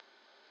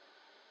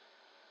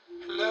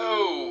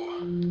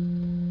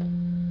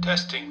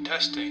Testing.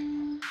 It's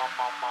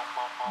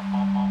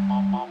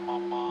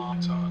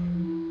on.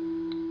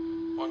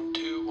 1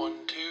 2 1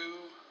 2.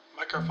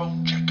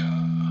 Microphone checker.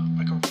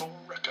 Microphone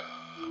wrecker.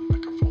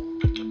 Microphone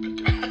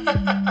picker.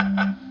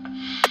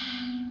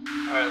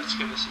 Alright, let's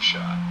give this a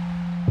shot.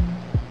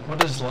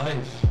 What is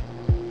life?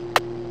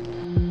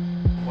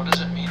 What does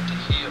it mean to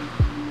heal?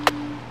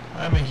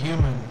 I'm a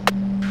human.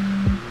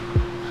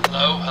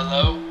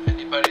 Hello?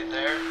 Anybody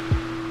there?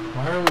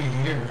 Why are we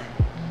here?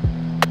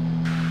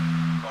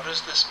 What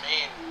does this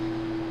mean?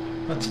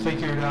 Let's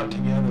figure it out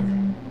together.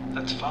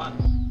 That's fun.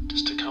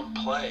 Just to come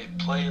play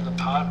in the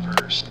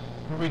podverse.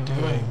 What are we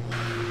doing?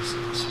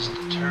 This is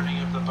the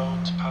Turning of the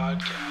Bones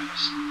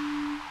podcast.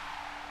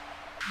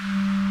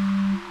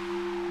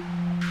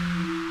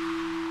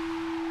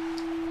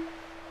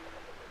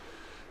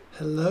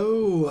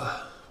 Hello.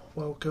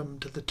 Welcome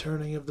to the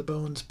Turning of the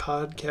Bones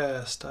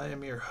podcast. I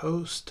am your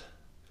host,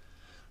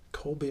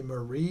 Colby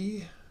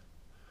Marie.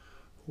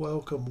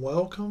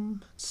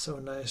 Welcome. It's so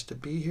nice to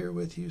be here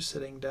with you,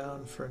 sitting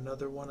down for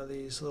another one of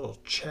these little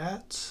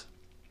chats.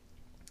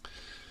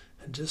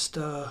 And just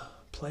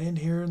playing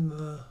here in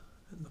the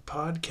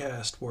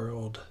podcast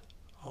world.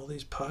 All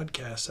these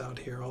podcasts out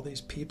here, all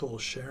these people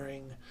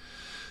sharing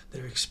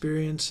their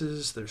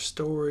experiences, their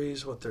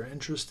stories, what they're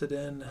interested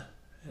in.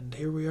 And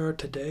here we are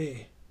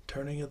today,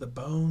 Turning of the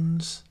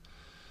Bones.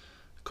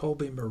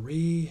 Colby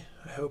Marie,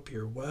 I hope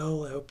you're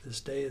well. I hope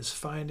this day is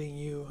finding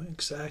you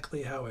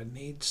exactly how it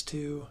needs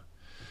to.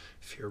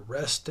 If you're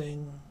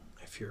resting,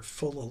 if you're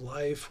full of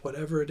life,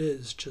 whatever it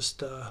is,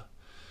 just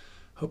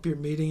hope you're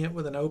meeting it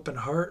with an open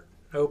heart,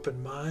 an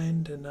open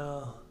mind, and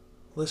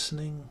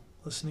listening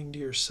to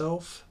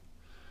yourself.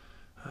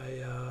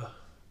 I'm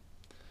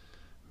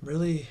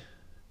really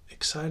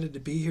excited to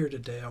be here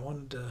today. I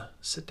wanted to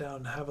sit down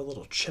and have a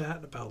little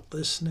chat about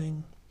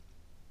listening.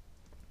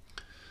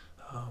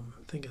 I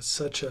think it's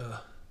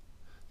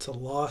a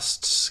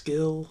lost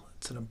skill.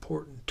 It's an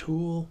important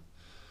tool.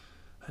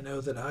 I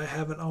know that I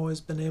haven't always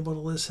been able to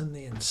listen.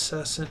 The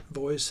incessant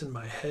voice in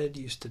my head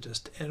used to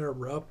just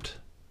interrupt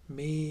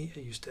me.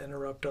 It used to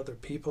interrupt other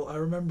people. I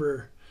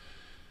remember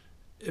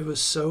it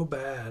was so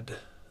bad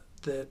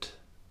that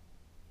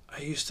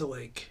I used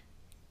to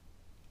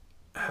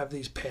have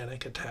these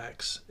panic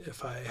attacks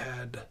if I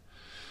had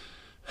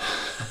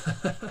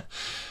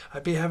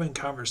I'd be having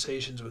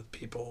conversations with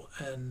people,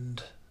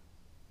 and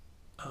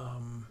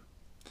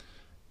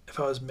if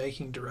I was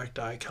making direct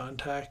eye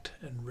contact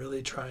and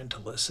really trying to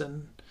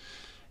listen,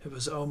 it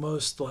was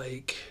almost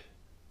like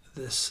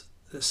this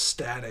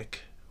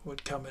static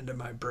would come into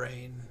my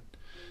brain,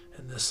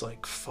 and this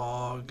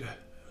fog.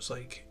 It was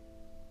like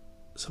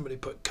somebody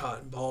put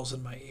cotton balls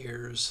in my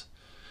ears,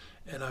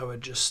 and I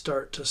would just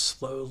start to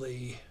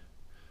slowly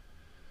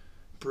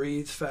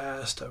breathe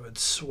fast. I would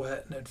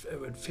sweat, and it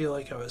would feel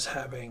like I was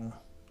having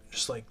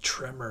just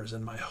tremors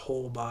in my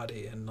whole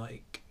body, and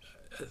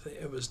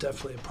it was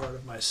definitely a part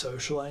of my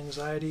social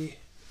anxiety.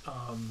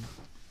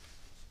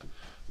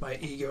 My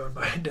ego and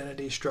my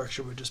identity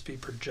structure would just be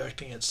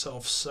projecting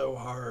itself so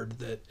hard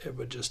that it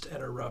would just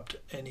interrupt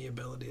any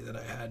ability that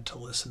I had to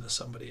listen to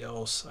somebody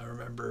else. I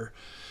remember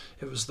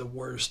it was the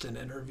worst in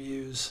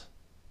interviews.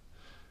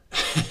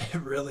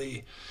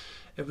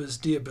 It was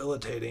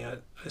debilitating. I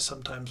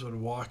sometimes would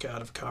walk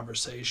out of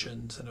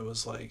conversations and it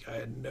was like I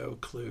had no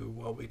clue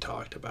what we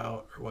talked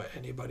about or what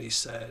anybody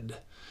said,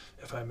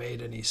 if I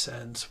made any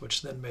sense,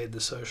 which then made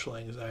the social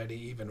anxiety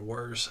even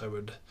worse. I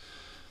would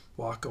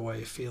walk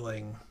away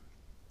feeling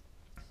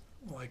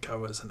like I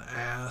was an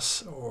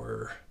ass,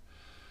 or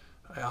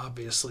I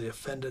obviously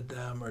offended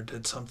them or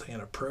did something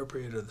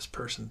inappropriate, or this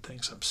person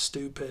thinks I'm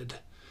stupid.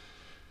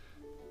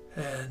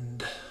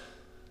 And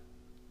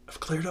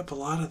I've cleared up a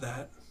lot of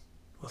that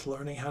with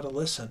learning how to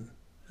listen.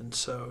 And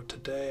so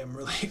today I'm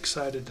really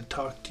excited to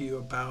talk to you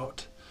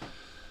about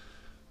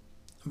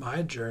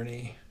my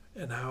journey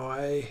and how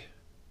I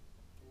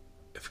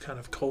have kind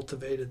of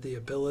cultivated the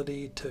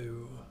ability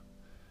to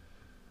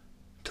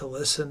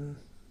listen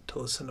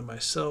to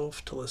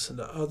myself, to listen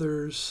to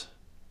others.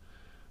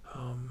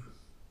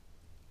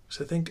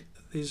 So I think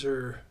these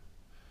are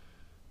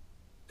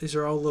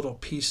all little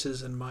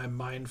pieces in my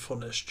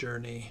mindfulness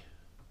journey.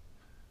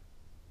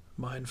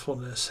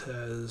 Mindfulness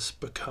has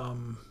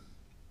become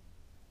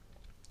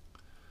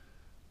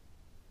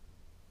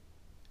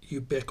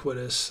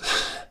ubiquitous.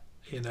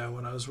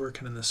 When I was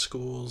working in the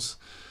schools,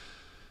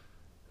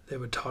 they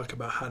would talk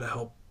about how to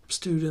help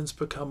students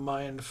become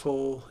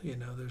mindful.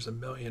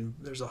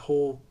 There's a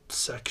whole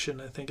section,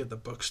 I think, at the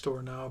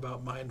bookstore now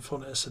about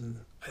mindfulness,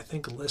 and I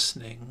think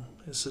listening,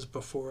 this is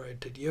before I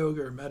did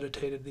yoga or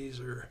meditated, these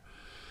are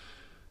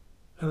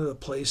kind of the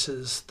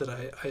places that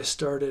I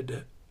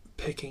started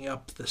picking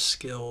up the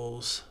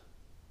skills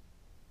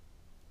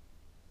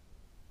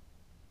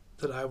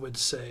that I would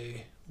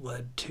say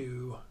led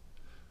to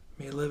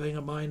me living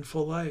a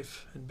mindful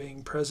life and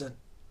being present.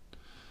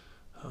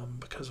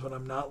 Because when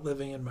I'm not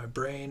living in my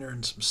brain or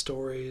in some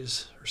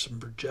stories or some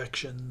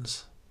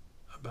projections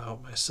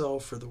about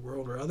myself or the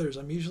world or others,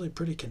 I'm usually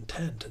pretty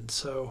content. And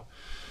so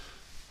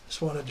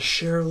Just wanted to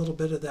share a little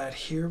bit of that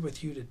here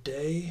with you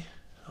today,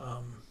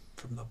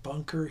 from the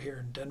bunker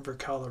here in Denver,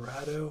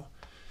 Colorado.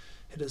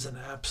 It is an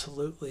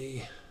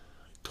absolutely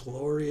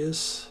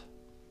glorious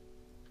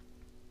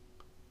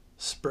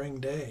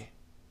spring day.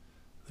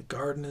 The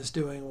garden is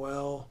doing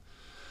well.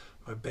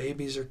 My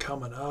babies are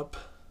coming up.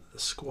 The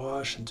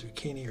squash and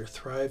zucchini are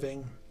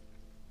thriving.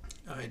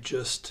 I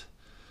just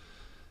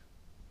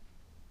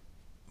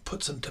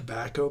put some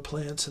tobacco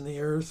plants in the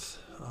earth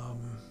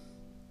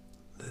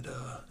that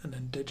an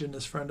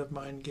indigenous friend of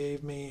mine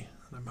gave me,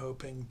 and I'm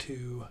hoping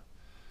to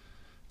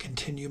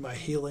continue my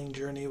healing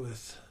journey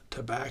with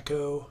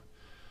tobacco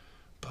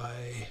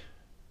by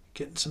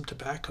getting some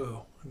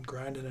tobacco and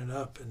grinding it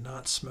up and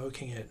not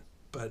smoking it,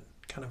 but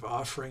kind of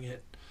offering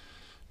it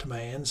to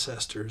my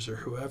ancestors or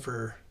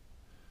whoever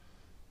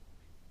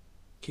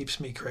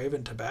keeps me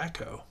craving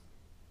tobacco.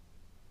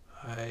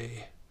 I'm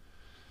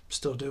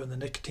still doing the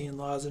nicotine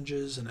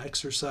lozenges and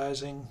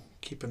exercising,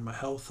 keeping my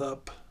health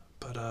up,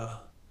 but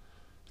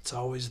it's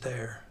always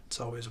there. It's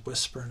always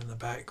whispering in the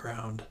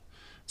background.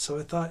 So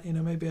I thought,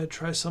 maybe I'd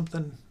try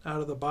something out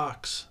of the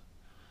box.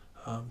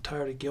 I'm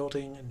tired of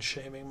guilting and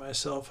shaming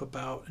myself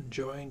about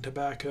enjoying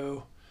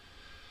tobacco.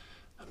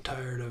 I'm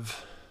tired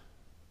of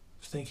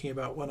thinking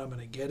about when I'm going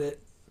to get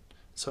it.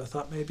 So I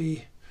thought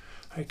maybe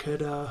I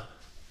could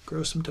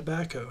grow some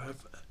tobacco,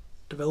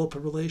 develop a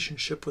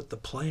relationship with the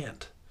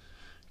plant,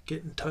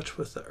 get in touch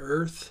with the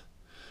earth,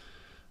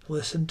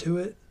 listen to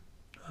it,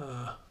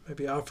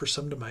 maybe offer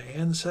some to my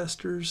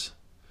ancestors.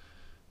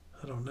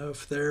 I don't know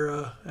if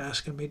they're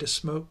asking me to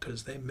smoke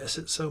because they miss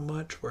it so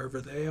much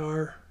wherever they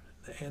are,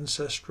 the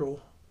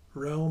ancestral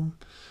realm.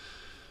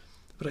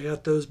 But I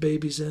got those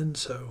babies in,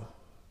 so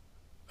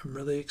I'm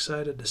really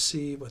excited to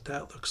see what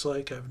that looks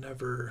like. I've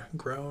never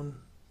grown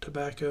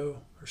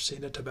tobacco or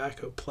seen a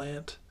tobacco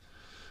plant.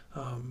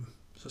 So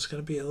it's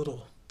going to be a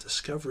little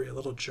discovery, a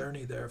little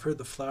journey there. I've heard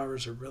the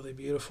flowers are really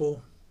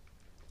beautiful.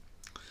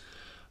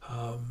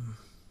 My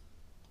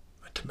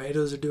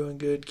tomatoes are doing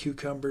good,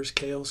 cucumbers,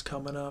 kale's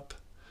coming up.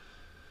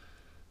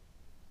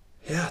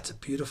 Yeah, it's a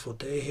beautiful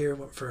day here.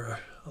 Went for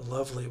a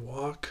lovely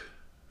walk.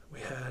 We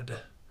had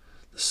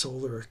the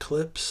solar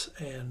eclipse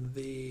and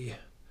the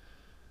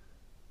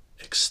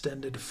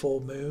extended full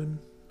moon.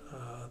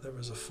 There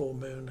was a full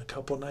moon a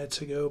couple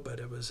nights ago, but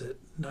it was at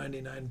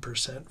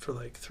 99% for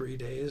like 3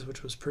 days,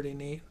 which was pretty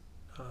neat.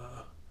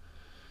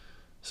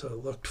 So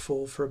it looked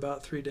full for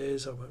about 3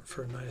 days. I went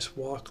for a nice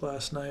walk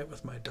last night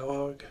with my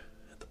dog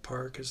at the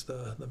park as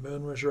the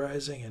moon was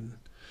rising, and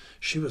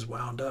she was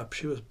wound up.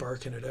 She was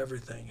barking at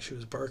everything. She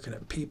was barking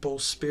at people,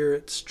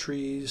 spirits,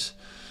 trees.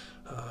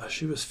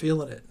 She was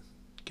feeling it,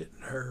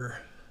 getting her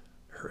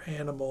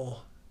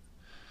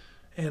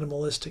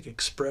animalistic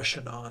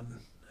expression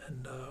on.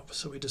 And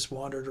so we just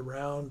wandered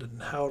around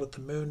and howled at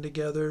the moon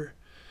together.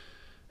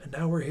 And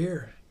now we're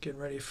here, getting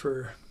ready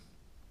for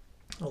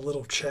a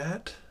little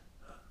chat.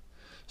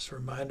 Just a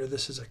reminder,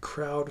 this is a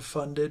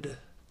crowd-funded,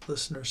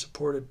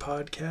 listener-supported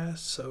podcast.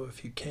 So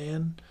if you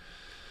can,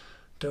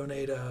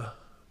 donate a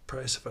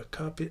price of a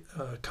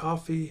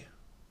coffee,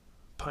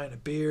 pint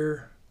of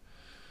beer,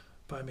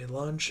 buy me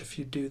lunch. If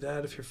you do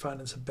that, if you're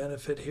finding some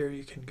benefit here,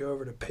 you can go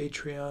over to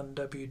Patreon,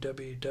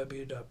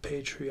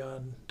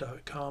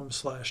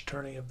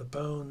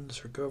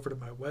 www.patreon.com/turningofthebones, or go over to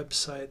my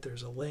website.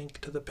 There's a link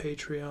to the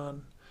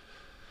Patreon,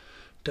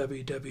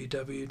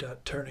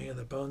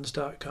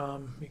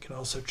 www.turningofthebones.com. You can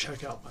also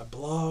check out my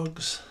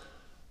blogs,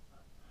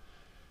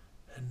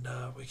 and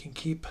we can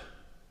keep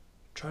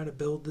trying to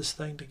build this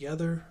thing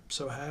together. I'm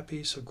so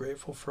happy, so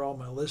grateful for all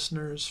my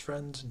listeners,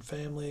 friends, and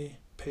family,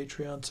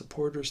 Patreon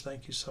supporters.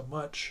 Thank you so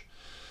much.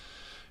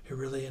 You're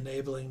really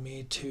enabling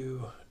me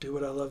to do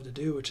what I love to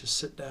do, which is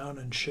sit down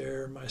and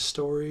share my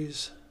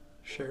stories,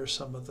 share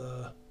some of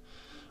the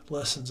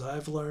lessons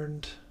I've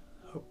learned.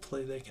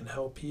 Hopefully they can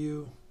help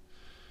you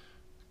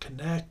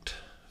connect,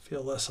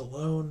 feel less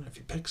alone. If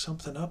you pick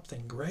something up,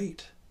 then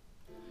great.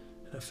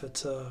 And if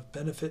it's a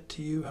benefit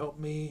to you, help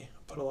me. I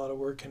put a lot of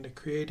work into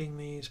creating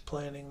these,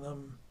 planning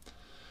them.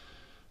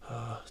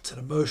 It's an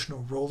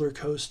emotional roller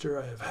coaster.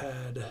 I have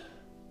had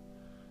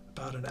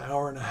about an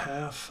hour and a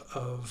half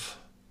of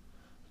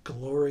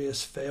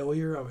glorious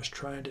failure. I was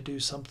trying to do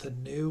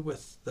something new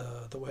with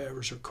the way I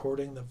was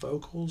recording the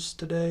vocals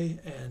today,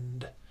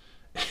 and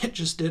it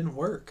just didn't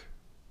work.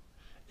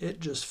 It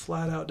just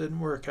flat out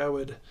didn't work. I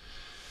would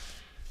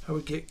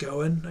get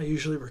going. I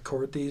usually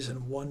record these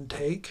in one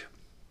take.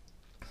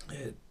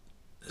 It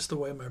is the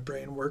way my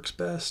brain works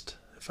best.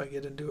 If I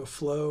get into a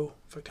flow,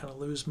 if I kind of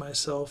lose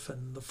myself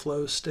in the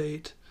flow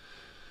state.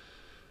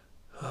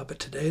 But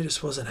today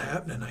just wasn't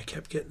happening. I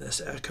kept getting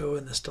this echo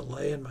and this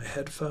delay in my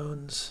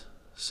headphones.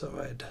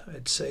 So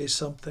I'd say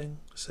something.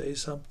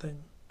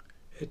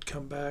 It'd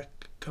come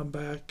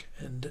back,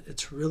 and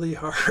it's really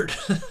hard,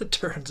 it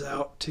turns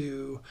out,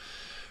 to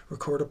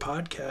record a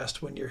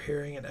podcast when you're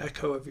hearing an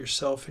echo of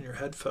yourself in your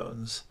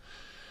headphones.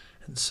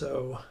 And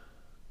so,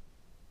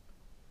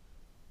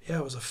 yeah,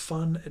 it was a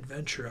fun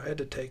adventure. I had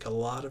to take a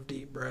lot of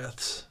deep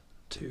breaths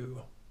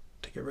to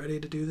get ready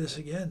to do this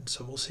again.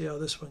 So we'll see how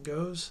this one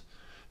goes.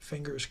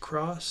 fingers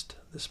crossed,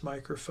 this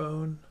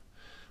microphone,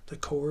 the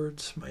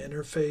cords, my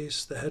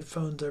interface, the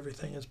headphones,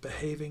 everything is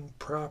behaving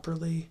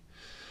properly.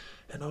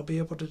 And I'll be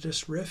able to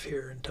just riff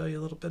here and tell you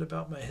a little bit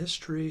about my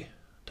history,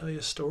 tell you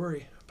a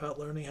story about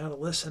learning how to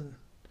listen.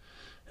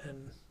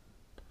 And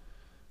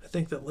I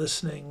think that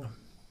listening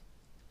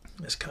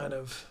is kind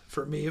of,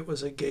 for me, it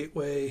was a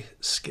gateway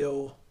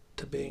skill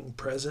to being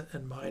present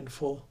and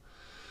mindful.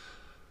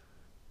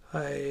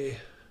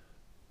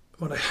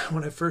 When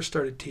I first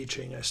started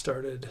teaching, I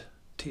started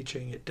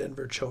teaching at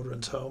Denver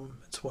Children's Home.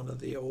 It's one of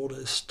the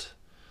oldest,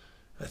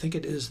 I think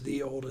it is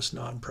the oldest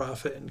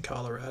nonprofit in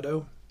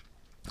Colorado.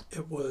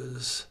 It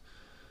was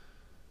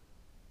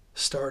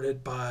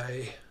started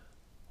by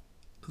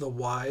the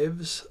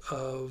wives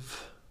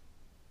of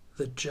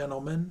the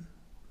gentlemen,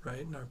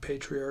 right, in our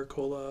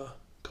patriarchal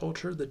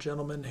culture. The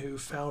gentlemen who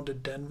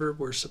founded Denver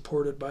were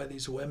supported by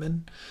these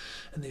women,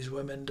 and these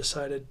women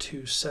decided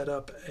to set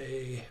up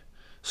a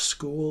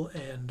school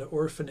and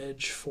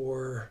orphanage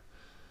for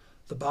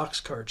the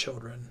boxcar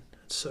children.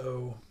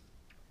 So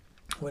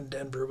when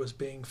Denver was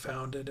being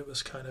founded, it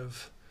was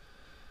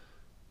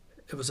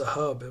a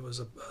hub. It was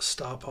a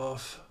stop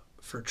off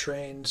for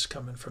trains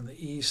coming from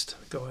the east,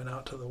 going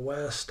out to the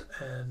west,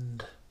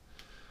 and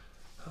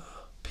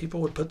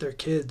people would put their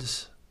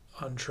kids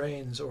on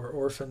trains, or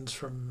orphans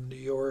from New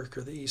York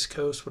or the East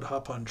Coast would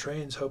hop on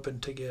trains hoping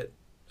to get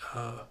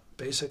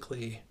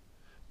basically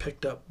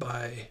picked up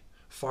by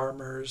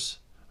farmers,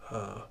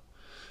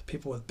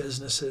 people with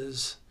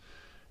businesses,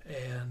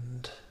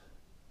 and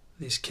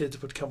these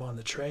kids would come on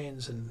the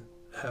trains and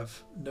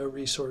have no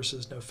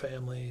resources, no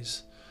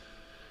families.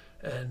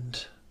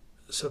 And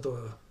so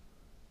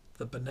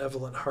the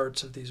benevolent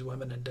hearts of these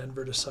women in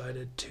Denver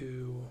decided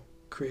to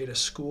create a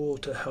school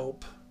to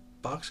help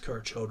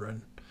boxcar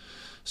children.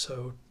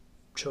 So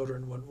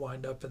children wouldn't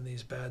wind up in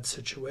these bad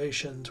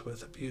situations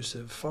with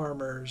abusive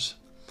farmers,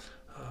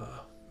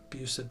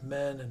 abusive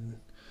men, and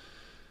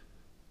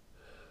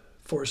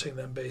forcing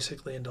them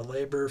basically into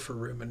labor for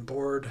room and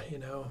board.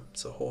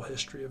 It's a whole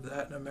history of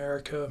that in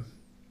America.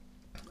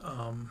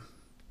 And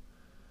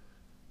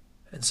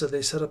so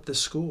they set up this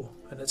school,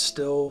 and it's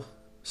still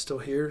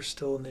here,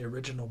 still in the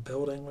original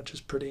building, which is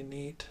pretty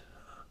neat.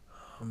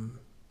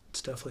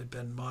 It's definitely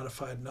been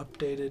modified and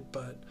updated,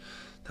 but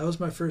that was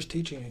my first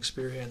teaching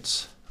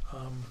experience,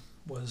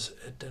 was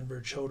at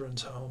Denver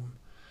Children's Home.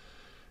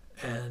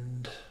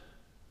 And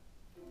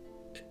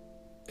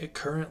it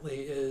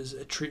currently is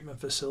a treatment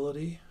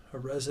facility, a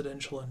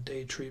residential and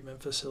day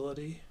treatment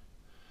facility,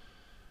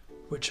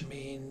 which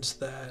means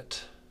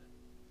that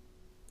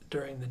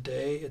during the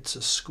day it's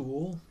a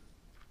school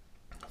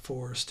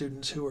for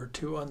students who are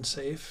too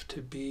unsafe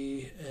to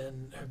be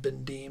in, have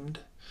been deemed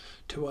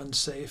too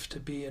unsafe to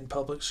be in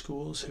public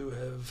schools, who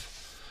have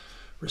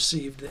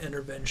received the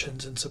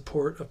interventions and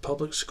support of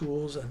public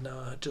schools, and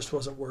it just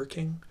wasn't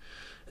working.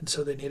 And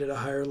so they needed a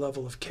higher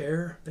level of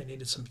care. They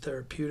needed some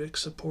therapeutic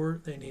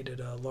support. They needed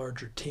a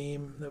larger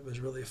team that was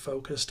really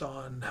focused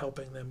on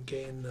helping them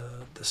gain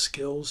the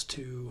skills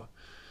to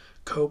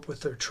cope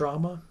with their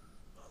trauma.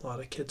 A lot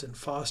of kids in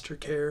foster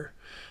care.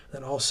 And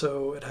then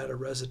also it had a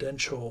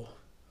residential,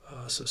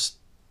 so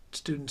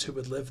students who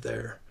would live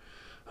there,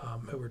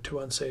 who were too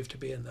unsafe to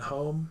be in the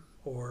home,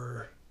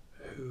 or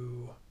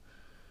who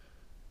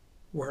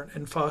weren't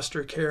in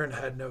foster care and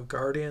had no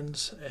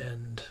guardians.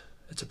 And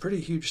it's a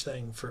pretty huge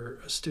thing for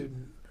a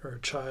student or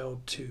a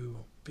child to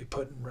be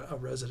put in a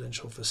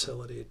residential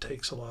facility. It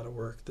takes a lot of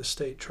work. The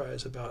state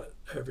tries about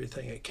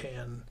everything it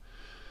can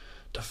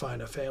to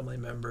find a family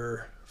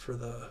member for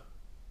the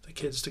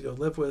kids to go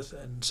live with,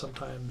 and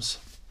sometimes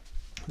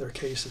their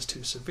case is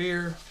too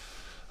severe,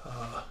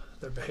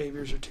 their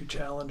behaviors are too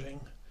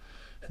challenging,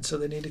 and so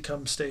they need to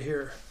come stay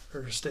here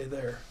or stay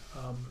there.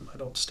 I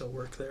don't still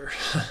work there.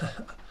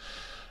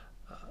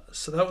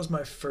 So that was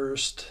my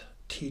first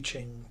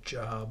teaching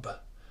job.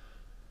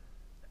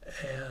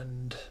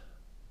 And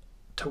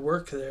to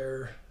work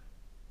there,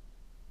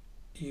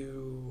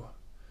 you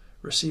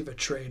receive a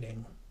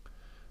training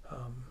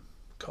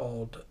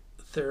called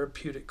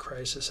Therapeutic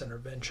Crisis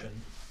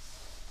Intervention.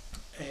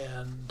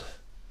 And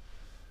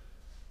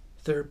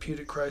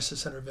Therapeutic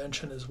Crisis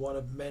Intervention is one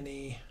of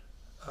many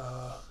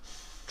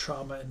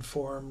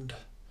trauma-informed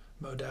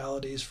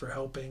modalities for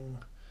helping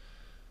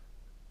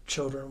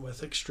children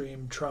with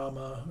extreme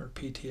trauma or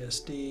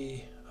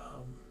PTSD,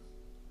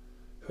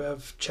 who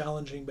have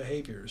challenging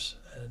behaviors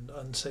and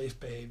unsafe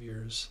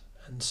behaviors.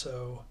 And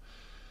so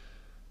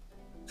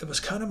it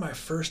was kind of my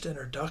first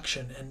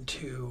introduction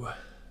into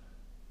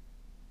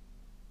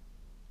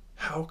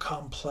how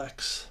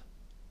complex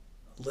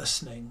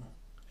listening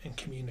and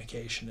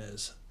communication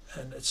is.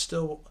 And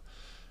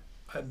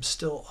I'm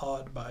still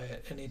awed by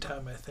it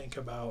anytime I think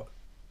about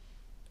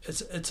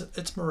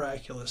it's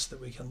miraculous that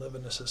we can live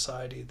in a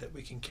society that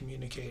we can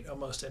communicate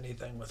almost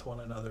anything with one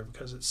another,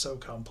 because it's so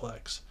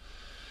complex.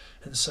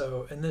 And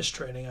so in this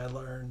training, I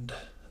learned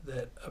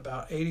that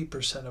about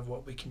 80% of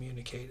what we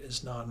communicate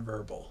is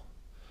nonverbal.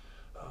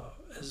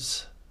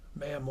 As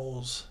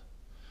mammals,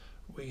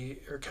 we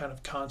are kind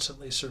of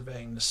constantly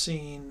surveying the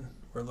scene.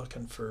 We're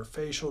looking for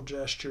facial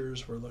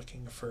gestures. We're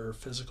looking for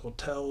physical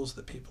tells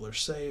that people are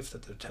safe,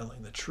 that they're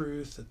telling the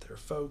truth, that they're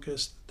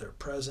focused, that they're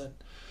present.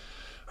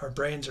 Our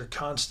brains are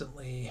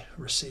constantly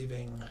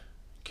receiving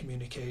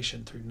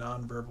communication through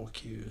nonverbal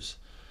cues.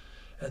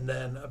 And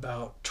then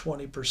about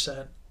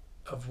 20%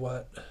 of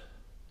what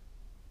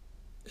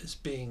is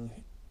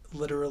being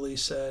literally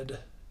said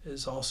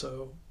is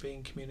also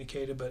being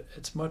communicated, but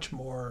it's much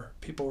more,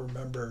 people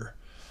remember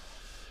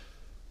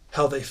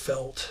how they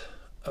felt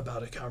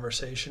about a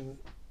conversation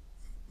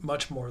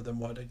much more than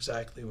what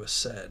exactly was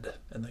said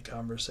in the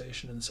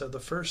conversation. And so the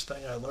first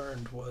thing I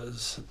learned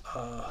was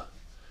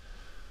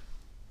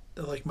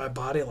like my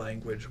body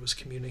language was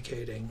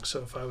communicating.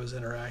 So if I was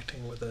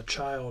interacting with a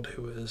child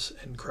who is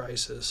in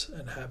crisis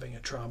and having a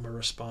trauma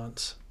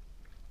response,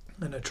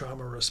 and a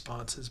trauma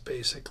response is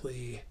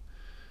basically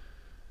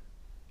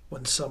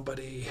when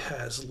somebody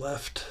has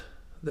left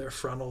their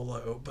frontal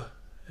lobe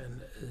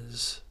and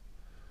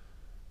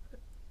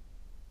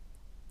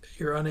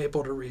you're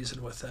unable to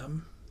reason with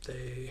them.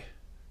 They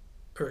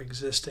are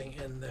existing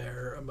in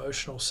their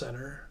emotional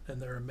center, in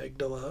their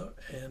amygdala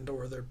and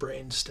or their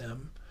brain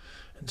stem.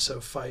 And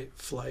so fight,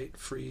 flight,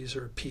 freeze,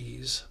 or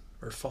appease,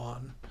 or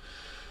fawn.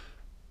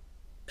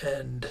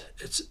 And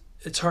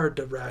it's hard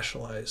to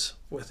rationalize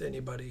with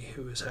anybody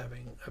who is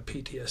having a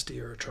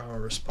PTSD or a trauma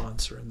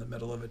response or in the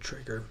middle of a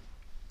trigger.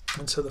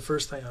 And so the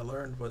first thing I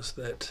learned was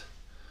that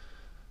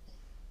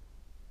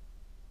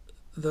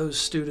those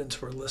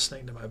students were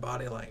listening to my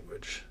body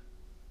language.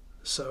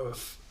 So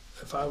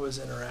if I was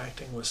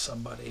interacting with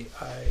somebody,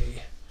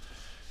 I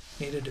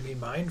needed to be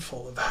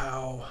mindful of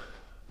how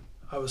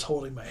I was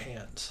holding my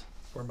hands.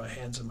 Were my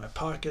hands in my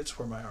pockets?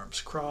 Were my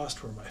arms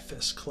crossed? Were my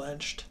fists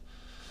clenched?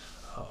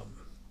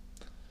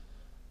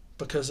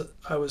 Because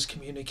I was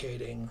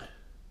communicating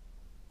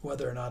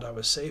whether or not I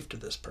was safe to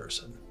this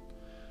person.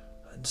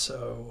 And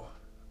so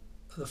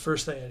the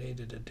first thing I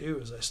needed to do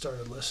is I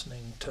started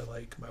listening to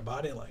like my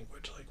body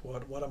language. Like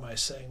what am I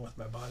saying with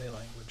my body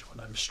language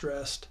when I'm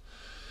stressed?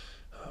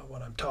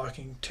 When I'm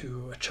talking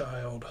to a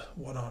child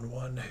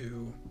one-on-one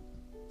who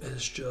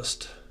is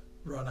just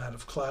run out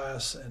of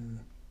class and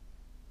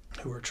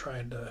who are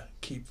trying to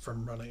keep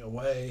from running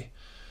away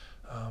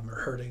or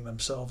hurting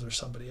themselves or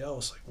somebody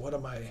else. Like, what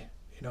am I,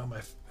 am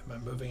I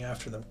moving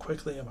after them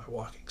quickly? Am I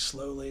walking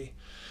slowly?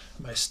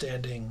 Am I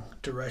standing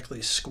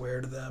directly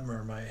square to them,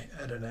 or am I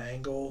at an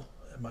angle?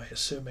 Am I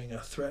assuming a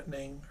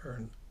threatening or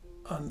an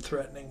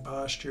unthreatening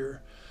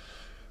posture?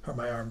 Are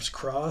my arms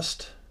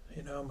crossed?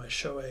 Am I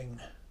showing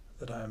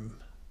that I'm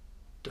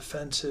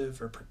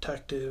defensive or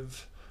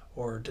protective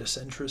or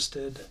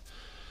disinterested?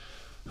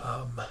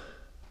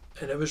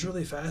 And it was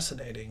really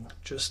fascinating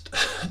just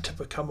to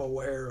become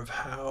aware of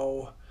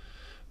how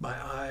my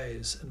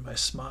eyes and my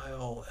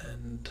smile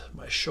and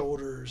my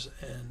shoulders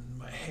and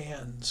my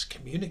hands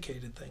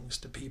communicated things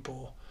to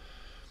people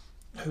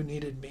who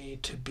needed me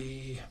to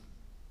be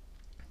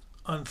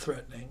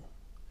unthreatening.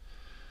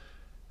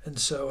 And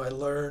so I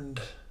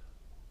learned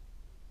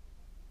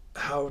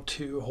how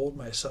to hold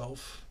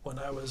myself when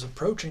I was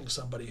approaching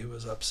somebody who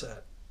was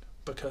upset,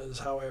 because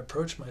how I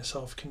approached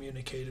myself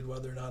communicated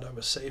whether or not I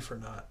was safe or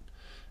not.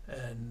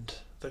 And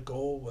the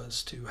goal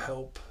was to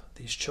help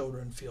these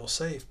children feel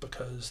safe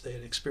because they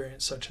had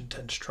experienced such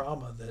intense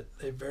trauma that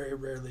they very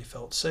rarely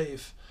felt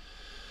safe.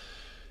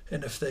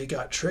 And if they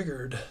got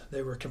triggered,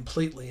 they were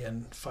completely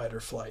in fight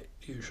or flight,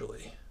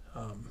 usually.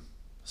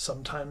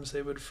 Sometimes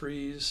they would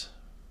freeze.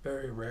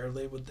 Very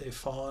rarely would they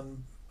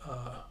fawn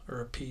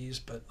or appease,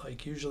 but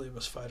usually it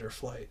was fight or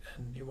flight.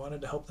 And you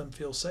wanted to help them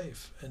feel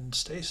safe and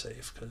stay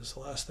safe, because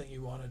the last thing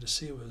you wanted to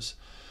see was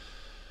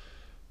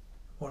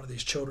one of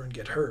these children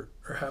get hurt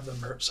or have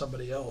them hurt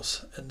somebody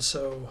else. And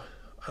so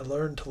I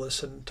learned to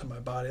listen to my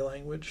body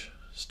language,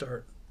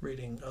 start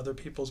reading other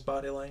people's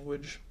body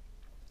language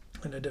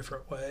in a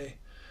different way,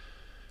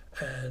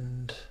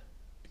 and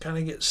kind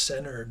of get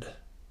centered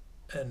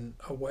and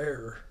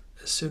aware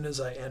as soon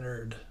as I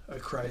entered a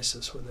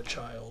crisis with a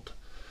child.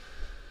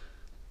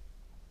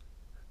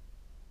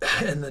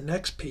 And the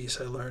next piece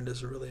I learned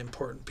is a really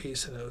important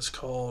piece, and it was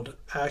called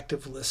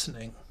active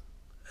listening.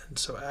 And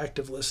so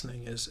active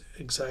listening is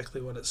exactly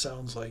what it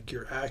sounds like.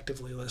 You're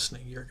actively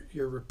listening.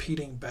 You're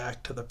repeating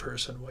back to the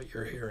person what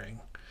you're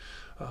hearing.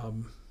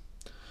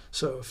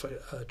 So if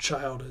a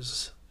child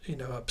is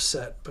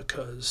upset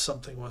because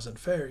something wasn't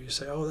fair, you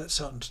say, "Oh, that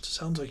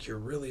sounds like you're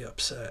really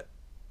upset.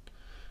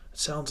 It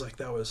sounds like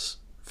that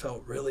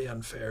felt really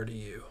unfair to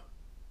you.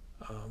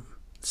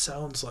 It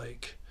sounds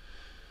like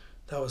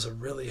that was a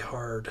really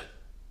hard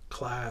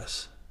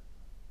class."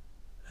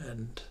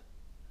 And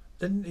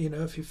then,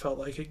 if you felt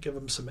like it, give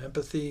them some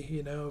empathy,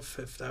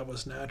 if that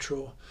was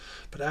natural.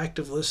 But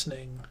active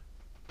listening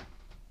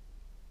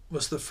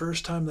was the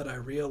first time that I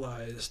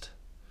realized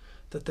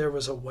that there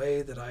was a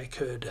way that I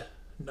could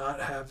not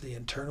have the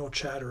internal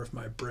chatter of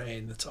my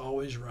brain that's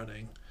always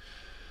running,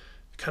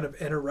 kind of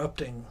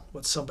interrupting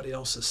what somebody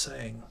else is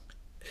saying.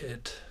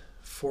 It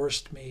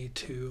forced me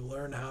to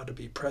learn how to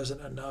be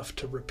present enough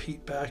to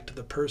repeat back to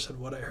the person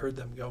what I heard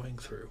them going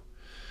through.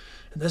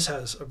 And this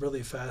has a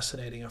really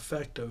fascinating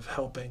effect of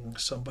helping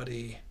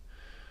somebody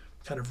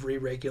kind of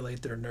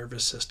re-regulate their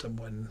nervous system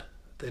when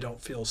they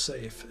don't feel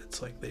safe.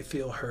 It's like they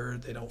feel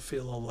heard, they don't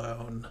feel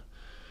alone.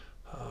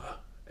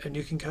 And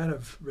you can kind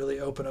of really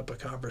open up a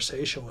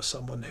conversation with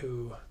someone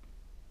who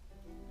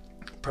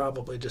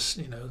probably just,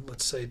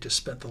 let's say just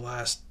spent the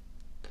last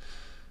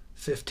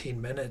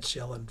 15 minutes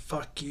yelling,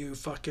 fuck you,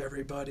 fuck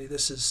everybody,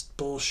 this is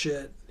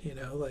bullshit.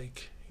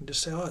 Like you can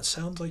just say, oh, it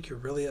sounds like you're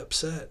really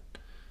upset. It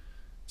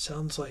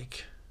sounds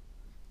like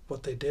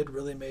what they did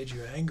really made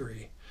you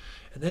angry.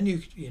 And then you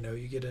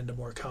get into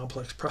more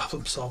complex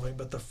problem solving.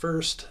 But the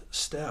first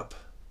step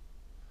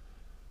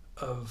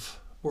of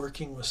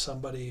working with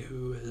somebody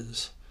who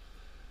is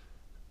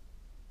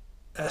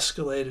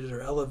escalated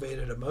or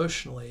elevated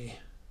emotionally,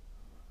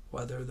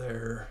 whether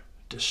they're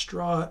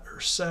distraught or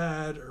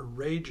sad or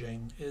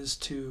raging, is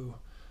to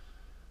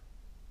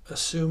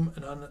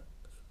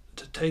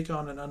to take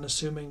on an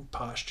unassuming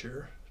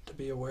posture, to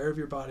be aware of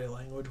your body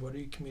language. What are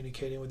you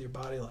communicating with your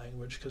body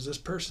language? Because this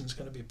person's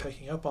going to be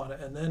picking up on it.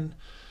 And then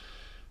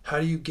how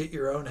do you get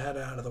your own head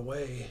out of the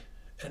way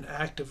and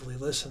actively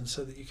listen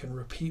so that you can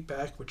repeat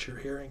back what you're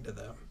hearing to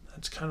them?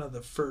 That's kind of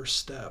the first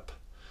step.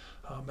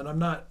 And I'm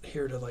not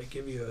here to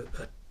give you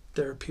a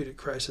therapeutic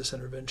crisis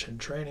intervention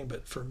training,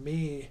 but for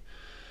me,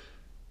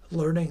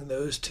 learning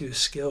those two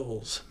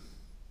skills,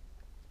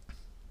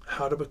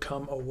 how to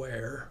become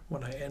aware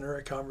when I enter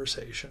a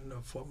conversation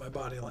of what my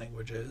body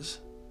language is,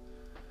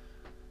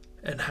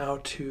 and how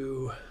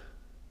to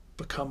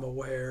become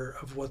aware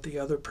of what the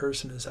other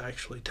person is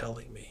actually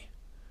telling me.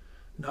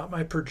 Not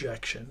my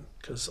projection,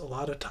 because a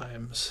lot of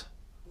times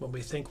when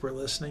we think we're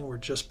listening, we're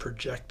just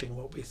projecting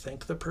what we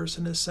think the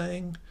person is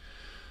saying,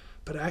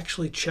 but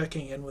actually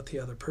checking in with the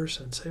other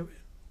person and say,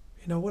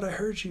 what I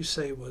heard you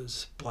say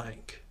was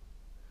blank.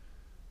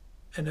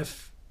 And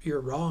if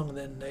you're wrong,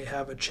 then they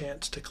have a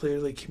chance to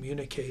clearly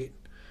communicate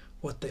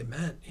what they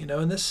meant.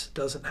 And this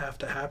doesn't have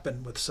to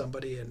happen with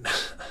somebody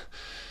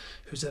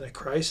who's in a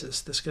crisis.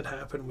 This could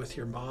happen with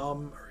your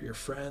mom or your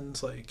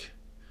friends,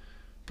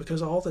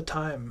 because all the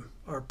time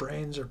our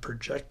brains are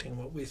projecting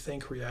what we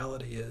think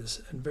reality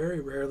is, and very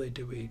rarely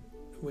do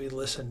we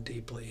listen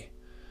deeply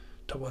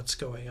to what's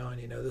going on.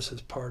 This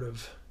is part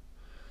of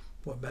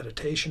what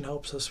meditation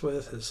helps us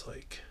with, is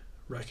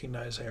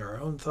recognizing our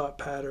own thought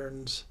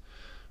patterns,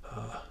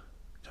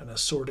 kind of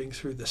sorting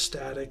through the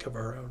static of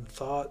our own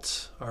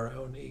thoughts, our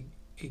own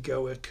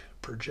egoic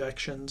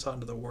projections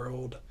onto the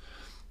world,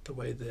 the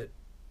way that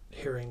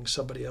hearing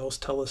somebody else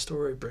tell a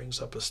story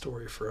brings up a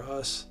story for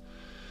us.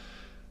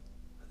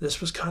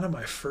 This was kind of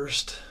my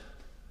first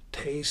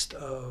taste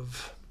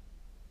of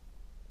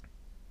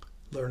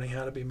learning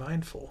how to be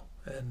mindful.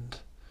 And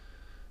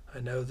I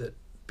know that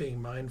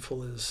being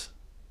mindful is,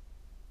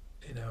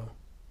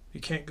 you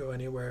can't go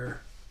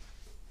anywhere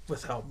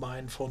without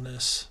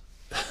mindfulness.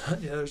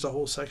 There's a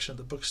whole section of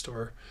the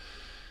bookstore.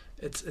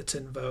 It's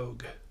in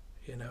vogue,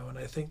 and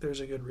I think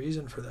there's a good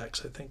reason for that,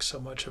 because I think so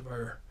much of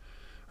our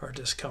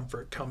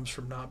discomfort comes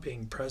from not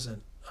being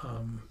present,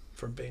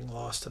 from being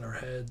lost in our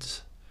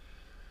heads.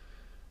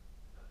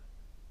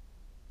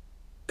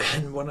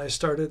 And when I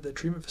started the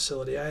treatment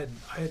facility, I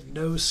had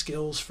no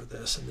skills for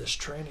this, and this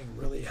training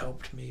really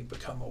helped me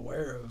become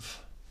aware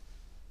of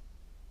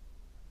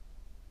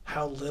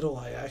how little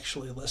I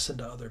actually listen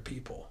to other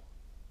people.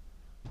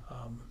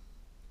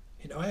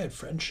 I had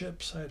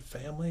friendships, I had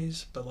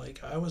families, but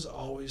I was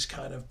always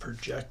kind of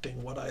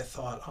projecting what I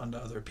thought onto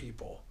other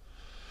people.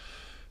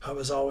 I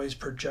was always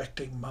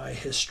projecting my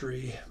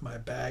history, my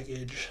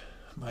baggage,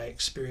 my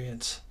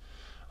experience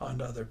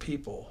onto other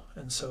people.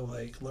 And so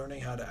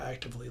learning how to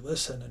actively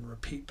listen and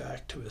repeat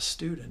back to a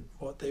student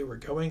what they were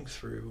going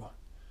through,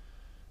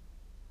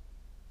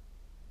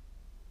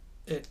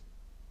 it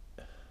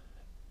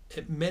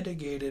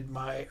mitigated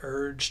my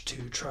urge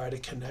to try to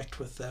connect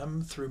with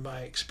them through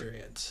my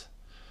experience,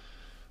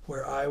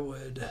 where I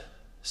would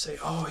say,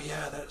 oh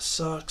yeah, that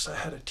sucks, I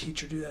had a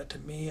teacher do that to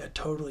me, I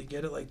totally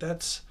get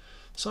it.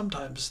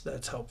 Sometimes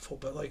that's helpful,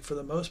 but for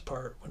the most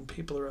part, when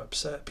people are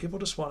upset, people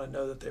just want to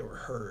know that they were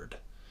heard.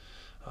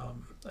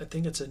 I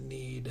think it's a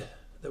need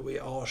that we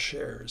all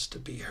share, is to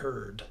be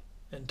heard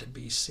and to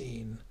be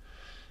seen.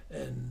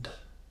 And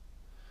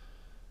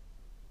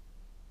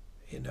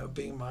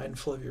being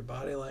mindful of your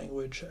body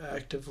language,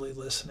 actively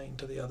listening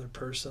to the other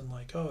person,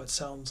 it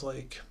sounds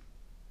like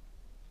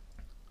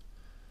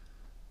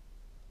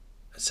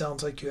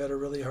you had a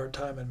really hard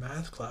time in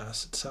math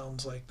class. It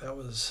sounds like that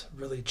was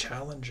really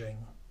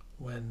challenging,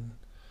 when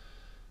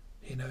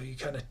you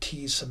kind of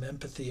tease some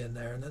empathy in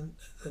there, and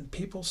then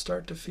people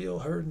start to feel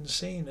heard and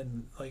seen,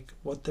 and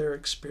what they're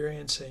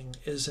experiencing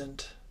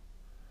isn't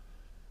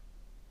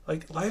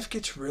life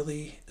gets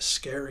really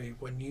scary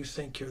when you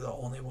think you're the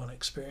only one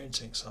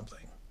experiencing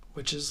something,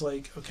 which is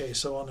okay,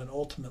 so on an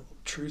ultimate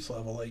truth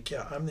level,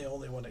 yeah, I'm the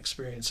only one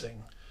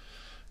experiencing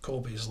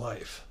Colby's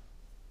life.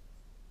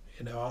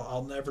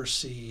 I'll never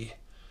see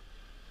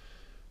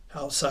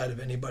outside of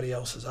anybody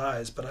else's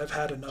eyes, but I've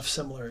had enough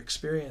similar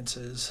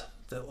experiences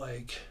that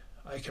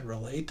I can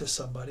relate to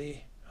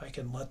somebody. I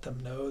can let them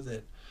know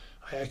that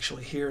I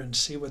actually hear and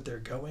see what they're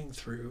going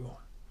through,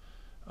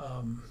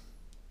 and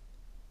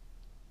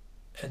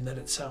that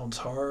it sounds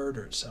hard,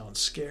 or it sounds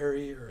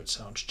scary, or it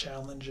sounds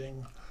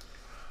challenging.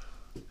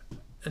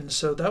 And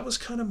so that was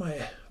kind of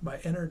my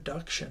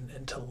introduction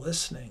into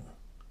listening.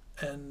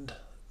 And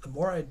the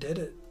more I did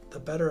it, the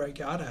better I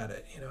got at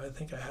it. I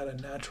think I had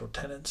a natural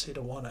tendency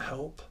to want to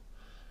help.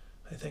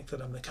 I think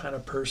that I'm the kind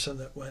of person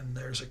that when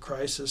there's a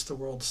crisis, the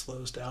world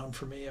slows down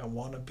for me. I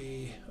want to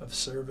be of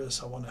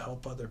service. I want to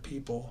help other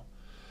people.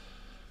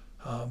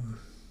 And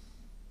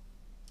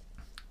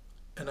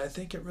I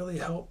think it really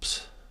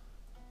helps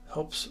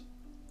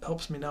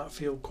me not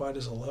feel quite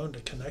as alone,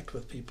 to connect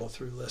with people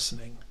through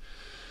listening.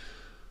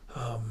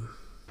 I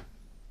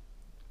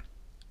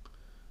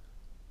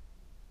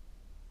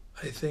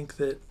think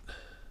that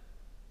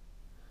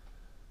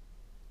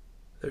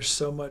there's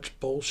so much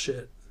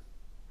bullshit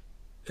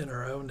in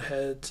our own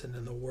heads and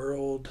in the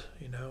world,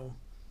 the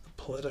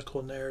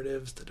political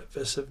narratives, the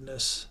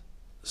divisiveness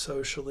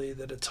socially,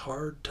 that it's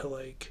hard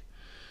to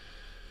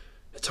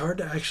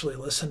actually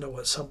listen to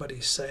what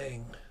somebody's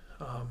saying.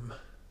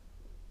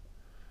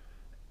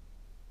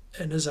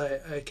 And as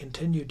I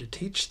continued to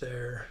teach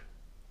there,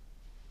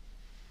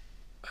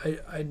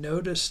 I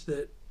noticed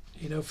that,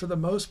 for the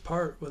most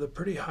part, with a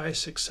pretty high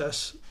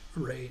success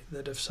rate,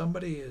 that if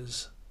somebody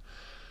is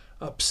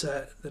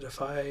upset, that if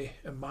I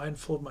am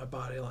mindful of my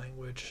body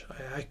language,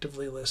 I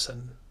actively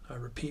listen, I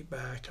repeat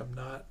back, I'm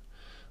not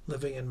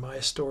living in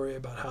my story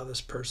about how this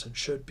person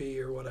should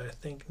be or what I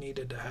think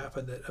needed to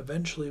happen, that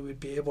eventually we'd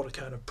be able to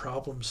kind of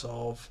problem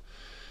solve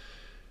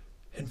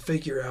and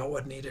figure out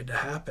what needed to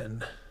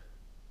happen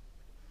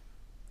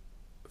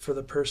for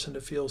the person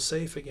to feel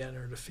safe again,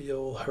 or to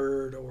feel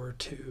heard, or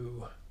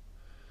to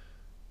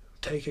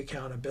take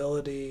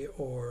accountability,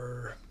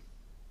 or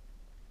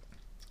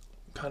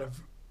kind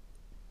of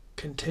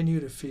continue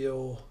to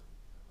feel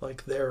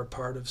like they're a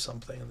part of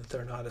something, and that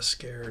they're not a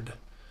scared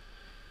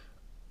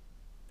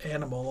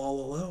animal all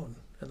alone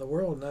in the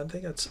world. And I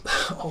think that's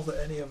all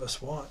that any of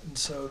us want. And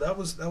so that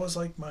was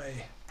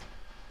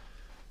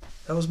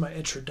my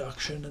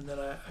introduction. And then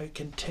I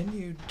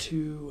continued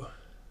to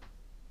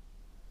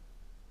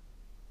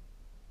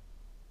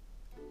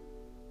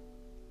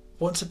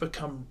once it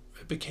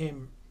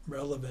became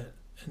relevant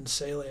and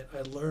salient,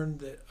 I learned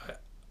that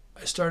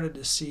I started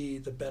to see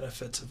the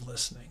benefits of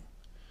listening.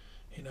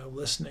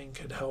 Listening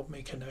could help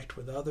me connect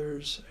with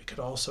others. It could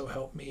also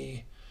help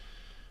me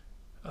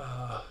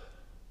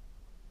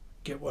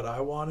get what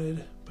I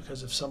wanted,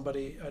 because if I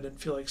didn't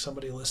feel like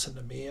somebody listened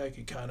to me, I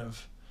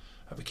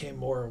became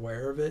more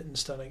aware of it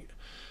instead of,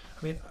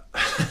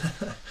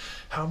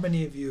 how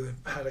many of you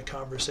have had a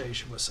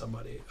conversation with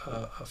somebody,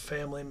 a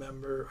family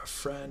member, a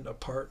friend, a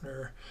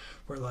partner,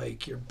 where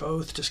you're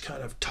both just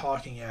kind of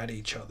talking at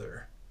each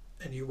other,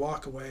 and you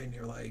walk away and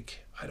you're like,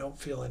 I don't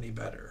feel any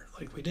better.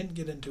 We didn't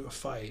get into a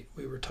fight.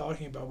 We were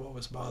talking about what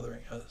was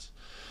bothering us,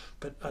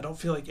 but I don't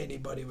feel like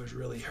anybody was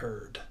really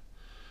heard.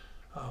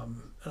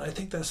 And I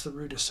think that's the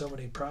root of so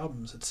many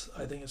problems.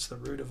 I think it's the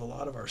root of a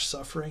lot of our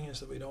suffering, is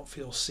that we don't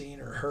feel seen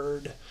or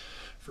heard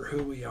for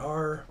who we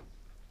are.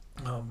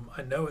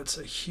 I know it's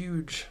a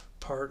huge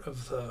part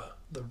of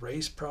the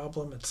race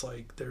problem. It's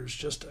there's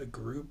just a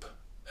group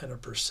and a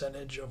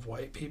percentage of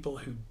white people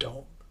who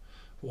don't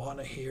want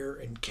to hear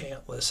and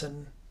can't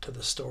listen to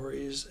the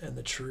stories and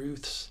the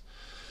truths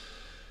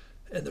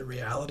and the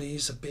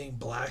realities of being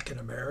black in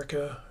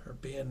America, or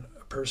being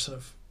a person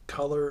of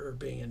color, or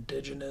being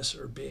indigenous,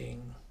 or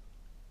being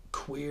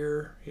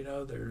queer.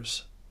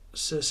 There's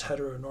cis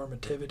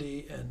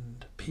heteronormativity,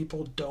 and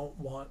people don't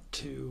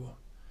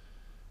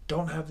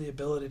have the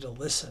ability to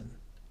listen.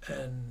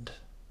 And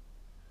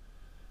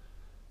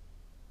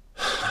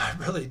I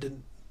really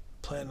didn't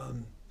plan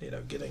on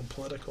getting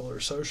political or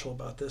social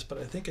about this, but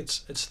I think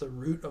it's the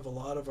root of a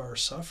lot of our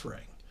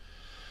suffering.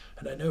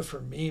 And I know for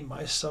me,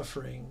 my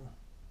suffering,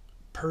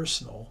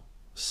 personal,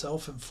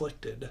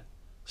 self-inflicted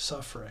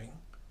suffering,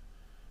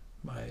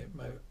 my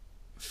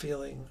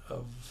feelings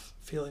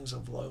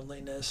of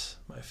loneliness,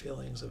 my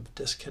feelings of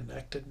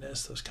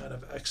disconnectedness, those kind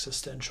of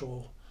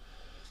existential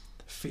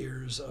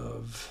fears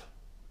of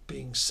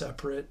being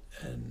separate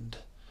and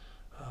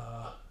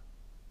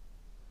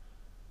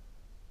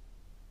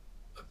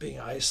being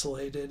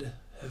isolated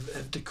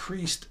have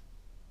decreased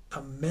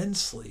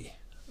immensely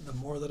the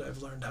more that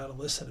I've learned how to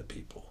listen to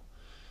people,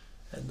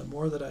 and the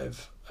more that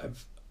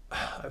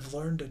I've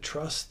learned to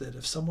trust that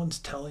if someone's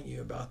telling you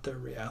about their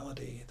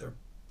reality,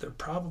 they're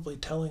probably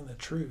telling the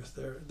truth.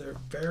 There are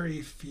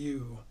very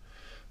few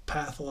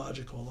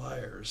pathological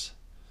liars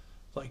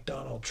like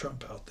Donald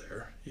Trump out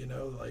there.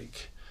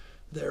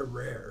 They're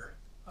rare.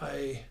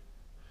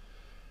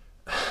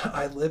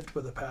 I lived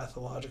with a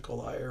pathological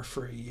liar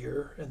for a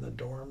year in the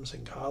dorms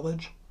in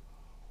college.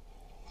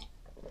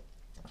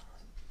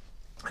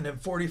 And in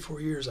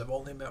 44 years, I've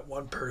only met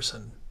one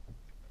person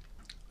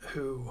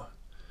who,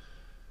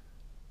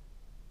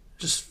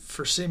 just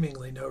for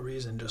seemingly no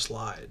reason, just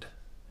lied.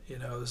 It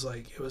was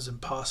it was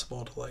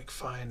impossible to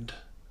find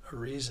a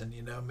reason.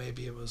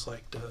 Maybe it was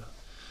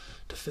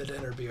to fit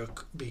in or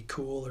be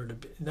cool or to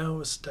be,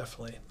 no, it's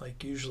definitely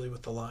like usually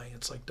with the lying,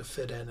 it's like to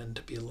fit in and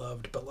to be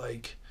loved. But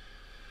like,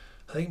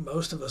 I think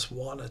most of us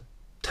want to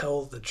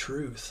tell the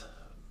truth.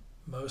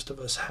 Most of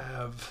us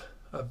have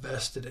a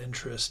vested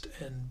interest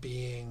in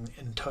being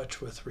in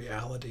touch with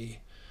reality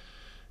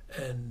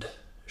and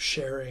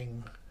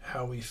sharing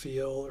how we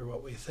feel or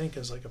what we think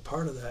is like a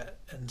part of that.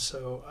 And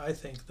so I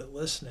think that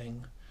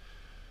listening,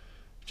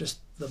 just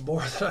the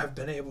more that I've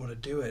been able to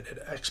do it,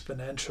 it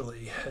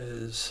exponentially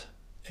has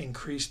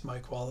increased my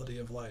quality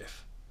of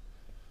life.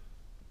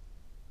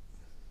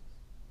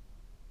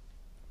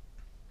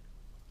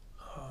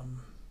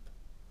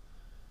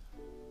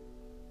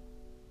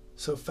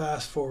 So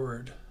fast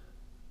forward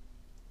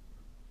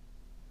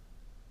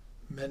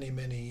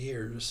many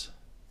years.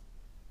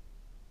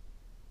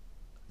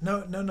 No,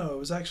 it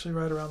was actually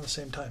right around the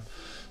same time.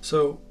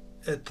 So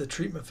at the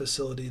treatment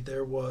facility,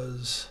 there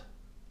was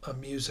a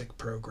music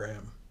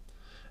program,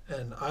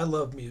 and I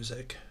love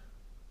music,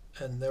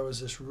 and there was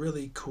this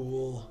really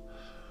cool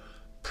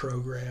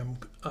program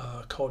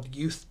called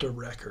Youth to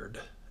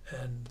Record,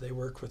 and they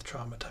work with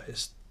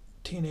traumatized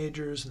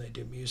teenagers and they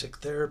do music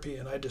therapy.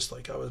 And I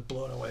was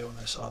blown away when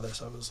I saw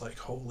this. I was like,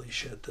 holy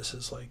shit, this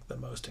is like the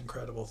most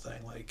incredible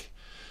thing. Like,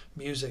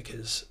 music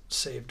has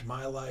saved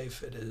my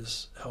life. It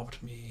has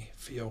helped me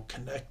feel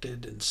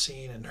connected and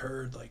seen and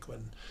heard. Like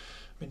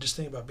just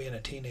think about being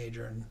a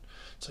teenager, and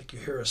it's like you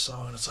hear a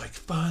song and it's like,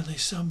 finally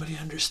somebody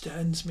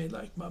understands me,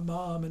 like my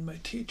mom and my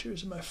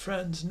teachers and my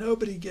friends.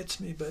 Nobody gets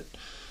me, but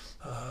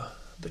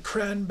the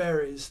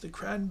Cranberries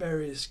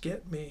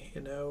get me,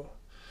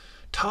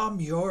 Tom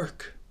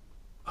York,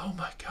 oh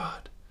my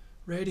God,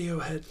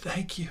 Radiohead,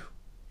 thank you,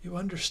 you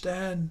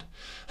understand.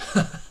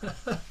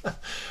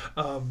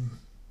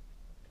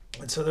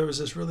 And so there was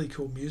this really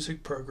cool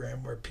music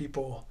program where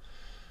people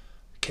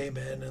came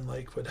in and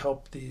like would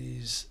help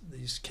these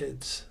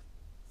kids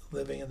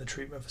living in the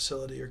treatment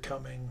facility or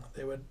coming.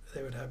 They would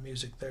have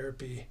music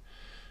therapy,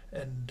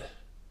 and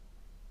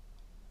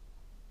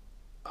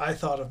I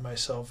thought of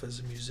myself as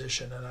a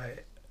musician, and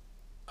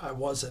I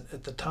wasn't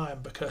at the time,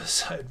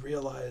 because I'd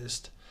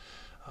realized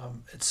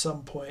at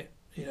some point,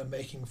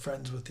 making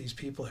friends with these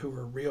people who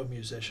were real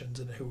musicians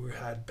and who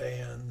had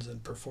bands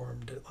and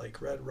performed at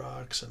like Red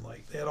Rocks, and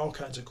like they had all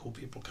kinds of cool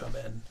people come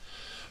in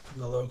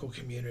from the local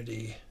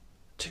community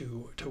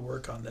to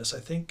work on this. I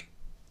think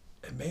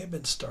it may have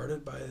been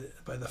started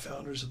by the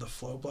founders of the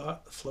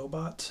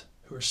Flowbots,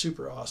 who are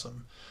super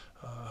awesome.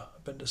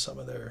 I've been to some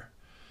of their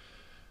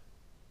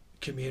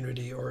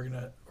community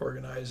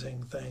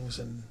organizing things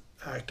and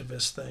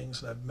activist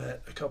things, and I've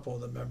met a couple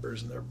of the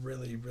members, and they're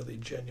really, really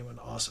genuine,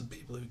 awesome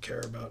people who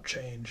care about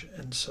change.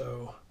 And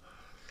so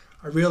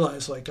I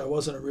realized like I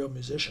wasn't a real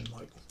musician.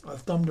 Like,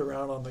 I've thumbed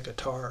around on the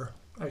guitar,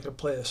 I could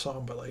play a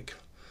song, but like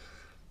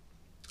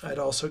I'd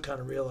also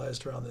kind of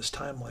realized around this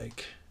time,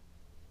 like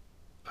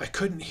I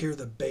couldn't hear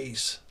the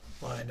bass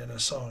line in a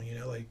song,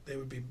 like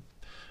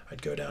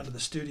I'd go down to the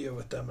studio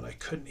with them and I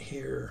couldn't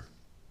hear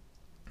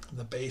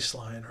the bass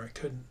line, or I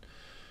couldn't,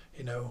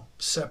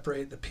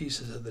 separate the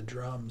pieces of the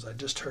drums. I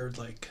just heard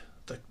like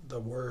the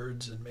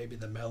words and maybe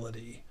the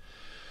melody.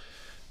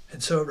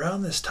 And so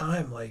around this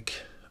time, like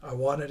I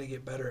wanted to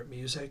get better at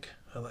music.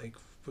 I like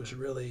was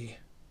really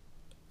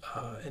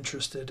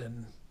interested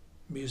in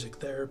music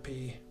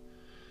therapy,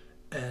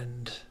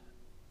 and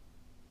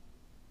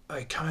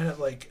I kind of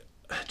like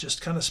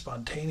just kind of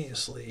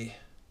spontaneously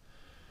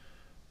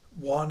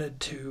wanted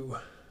to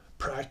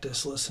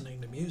practice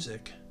listening to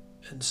music.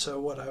 And so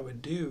what I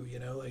would do,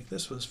 like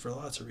this was for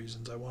lots of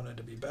reasons. I wanted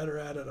to be better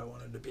at it. I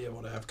wanted to be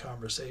able to have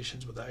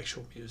conversations with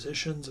actual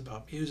musicians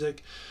about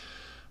music.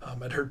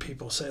 I'd heard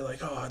people say like,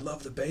 oh, I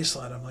love the bass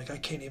line. I'm like, I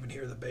can't even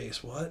hear the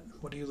bass. What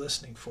are you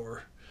listening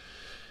for?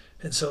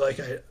 And so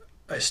like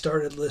I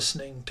started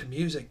listening to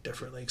music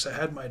differently, because I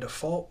had my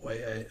default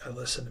way I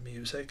listened to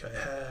music. I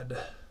had,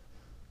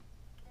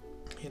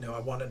 I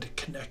wanted to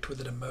connect with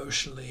it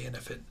emotionally, and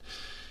if it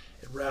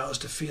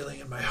roused a feeling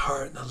in my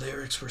heart and the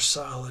lyrics were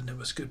solid and it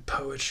was good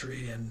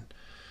poetry and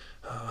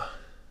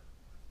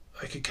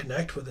I could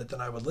connect with it,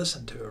 then I would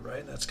listen to it, right?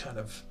 And that's kind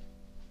of,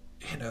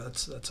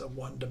 that's a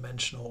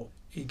one-dimensional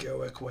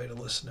egoic way to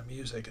listen to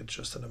music. It's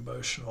just an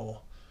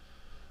emotional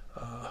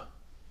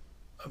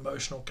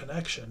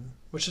connection,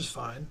 which is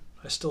fine.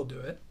 I still do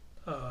it.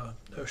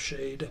 No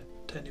shade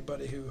to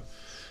anybody who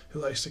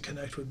likes to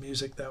connect with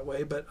music that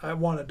way, but I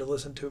wanted to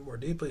listen to it more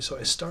deeply, so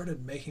I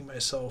started making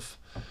myself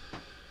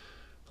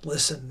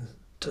listen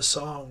to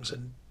songs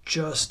and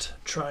just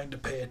trying to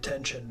pay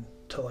attention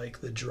to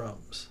like the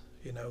drums,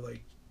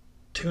 like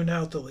tune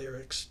out the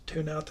lyrics,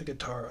 tune out the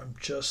guitar. I'm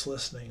just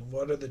listening.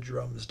 What are the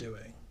drums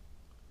doing?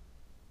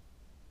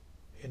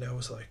 It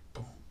was like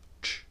boom,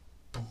 ch,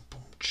 boom, boom,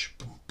 ch,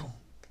 boom, boom,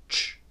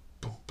 ch,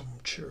 boom, boom,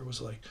 ch. Or it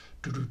was like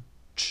do do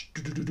ch,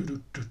 do do do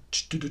do do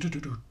ch, do do do do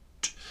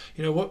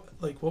do.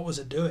 What was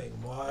it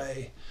doing?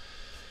 Why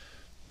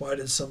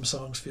did some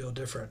songs feel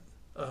different?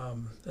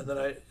 And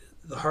then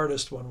the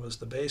hardest one was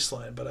the bass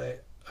line, but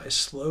I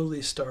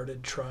slowly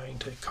started trying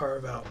to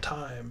carve out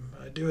time.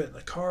 I do it in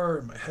the car,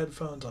 in my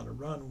headphones, on a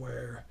run,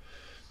 where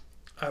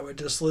I would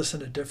just listen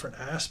to different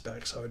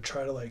aspects. I would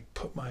try to like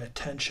put my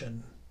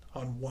attention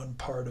on one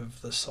part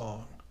of the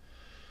song.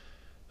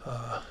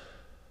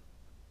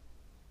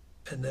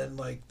 And then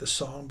like the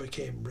song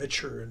became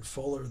richer and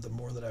fuller the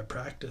more that I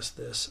practiced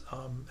this.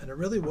 And it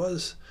really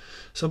was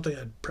something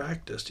I'd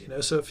practiced, you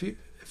know. So if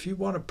you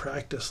want to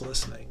practice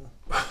listening,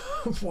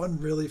 one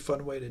really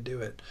fun way to do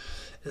it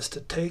is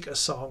to take a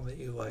song that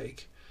you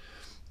like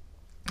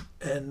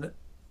and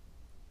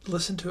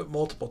listen to it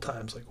multiple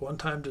times. Like one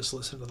time just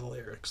listen to the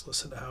lyrics,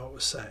 listen to how it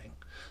was sang.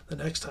 The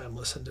next time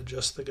listen to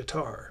just the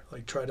guitar.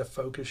 Like try to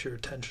focus your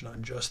attention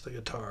on just the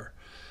guitar.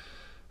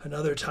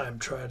 Another time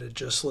try to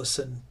just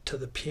listen to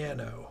the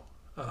piano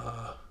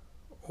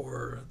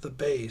or the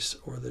bass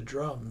or the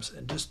drums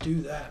and just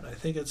do that. And I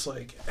think it's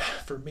like,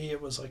 for me,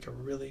 it was like a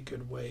really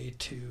good way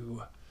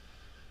to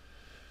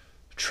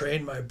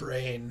train my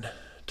brain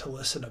to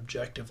listen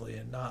objectively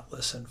and not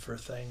listen for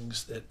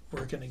things that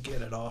were going to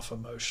get it off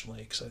emotionally.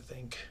 Because I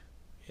think,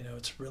 you know,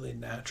 it's really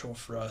natural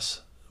for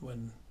us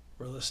when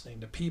we're listening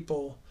to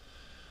people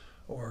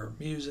or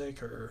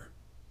music or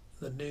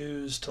the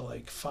news to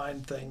like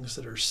find things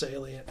that are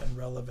salient and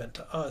relevant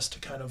to us to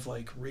kind of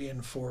like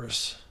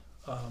reinforce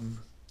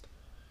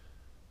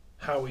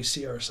how we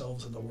see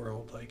ourselves in the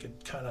world. Like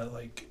it kind of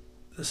like,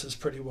 this is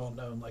pretty well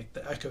known, like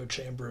the echo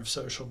chamber of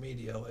social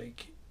media,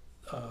 like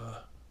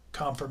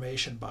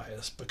confirmation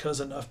bias.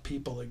 Because enough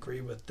people agree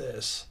with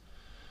this,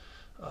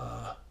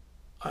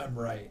 I'm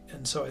right.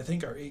 And so I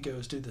think our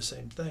egos do the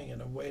same thing,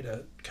 and a way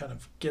to kind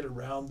of get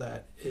around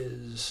that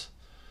is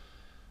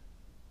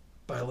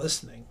by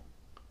listening.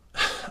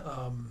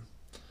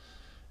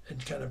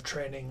 And kind of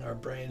training our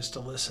brains to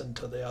listen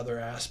to the other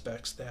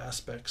aspects, the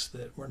aspects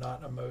that we're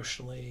not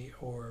emotionally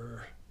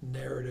or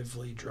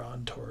narratively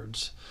drawn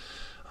towards.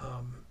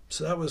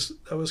 So that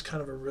was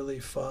kind of a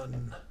really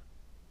fun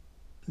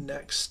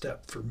next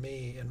step for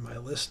me in my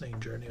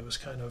listening journey. It was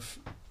kind of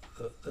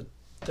the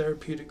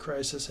therapeutic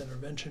crisis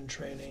intervention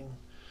training,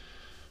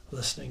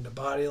 listening to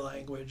body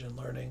language and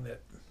learning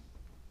that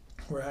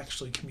we're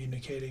actually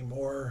communicating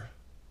more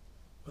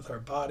with our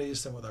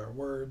bodies than with our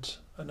words,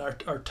 and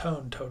our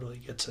tone totally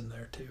gets in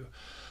there too.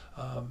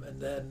 And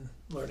then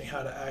learning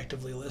how to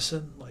actively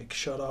listen, like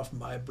shut off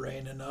my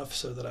brain enough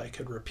so that I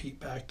could repeat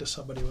back to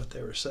somebody what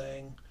they were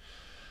saying.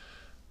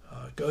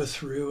 Go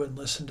through and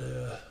listen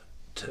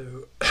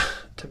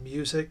to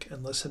music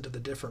and listen to the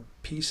different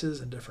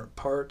pieces and different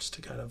parts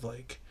to kind of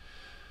like,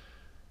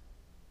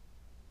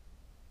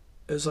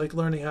 it was like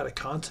learning how to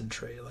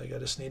concentrate. Like I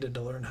just needed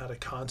to learn how to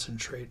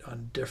concentrate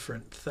on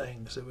different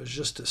things. It was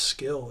just a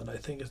skill, and I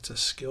think it's a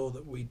skill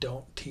that we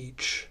don't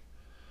teach,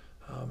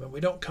 and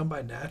we don't come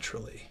by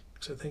naturally.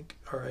 Because I think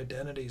our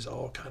identities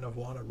all kind of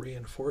want to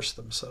reinforce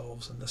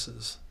themselves, and this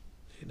is,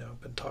 you know,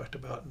 been talked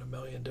about in a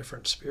million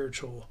different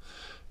spiritual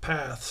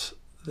paths,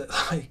 that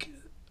like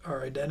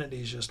our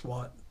identities just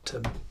want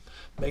to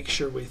make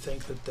sure we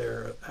think that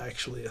they're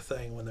actually a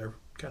thing when they're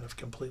kind of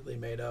completely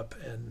made up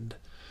and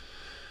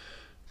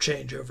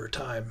change over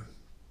time.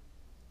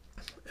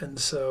 And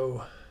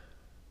so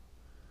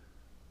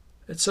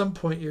at some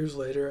point years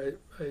later,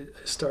 I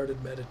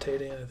started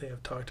meditating, and I think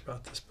I've talked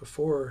about this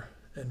before,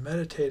 and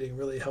meditating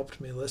really helped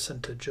me learn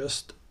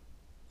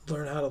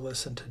how to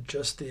listen to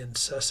just the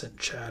incessant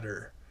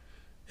chatter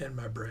in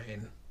my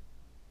brain.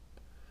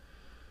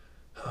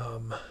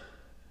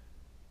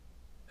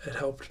 It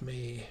helped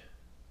me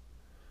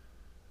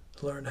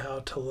learn how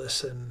to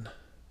listen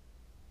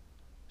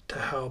to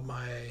how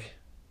my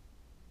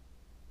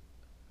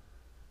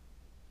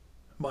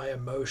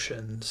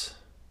emotions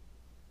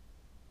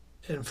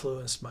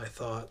influenced my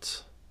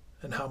thoughts,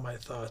 and how my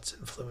thoughts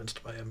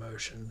influenced my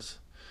emotions.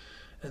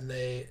 And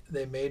they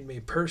made me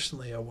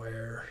personally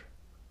aware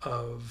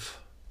of,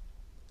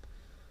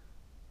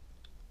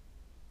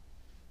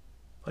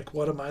 like,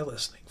 what am I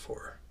listening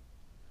for?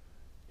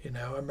 You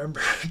know, I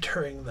remember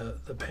during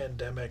the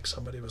pandemic,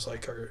 somebody was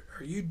like, are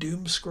you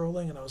doom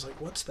scrolling? And I was like,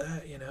 what's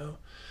that, you know?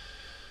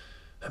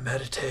 I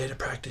meditate, I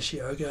practice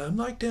yoga. I'm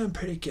like doing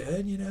pretty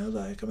good, you know,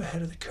 like I'm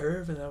ahead of the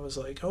curve. And I was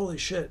like, holy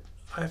shit,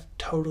 I've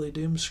totally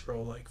doom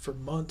scroll. Like for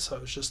months, I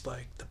was just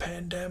like the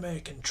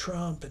pandemic and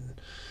Trump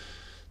and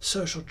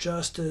social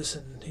justice,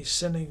 and he's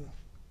sending,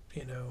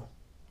 you know,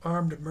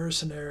 armed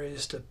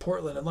mercenaries to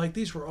Portland. And like,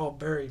 these were all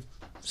very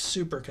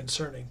super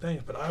concerning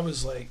things. But I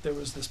was like, there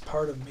was this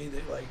part of me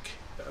that like,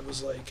 I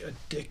was like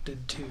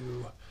addicted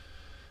to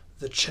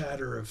the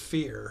chatter of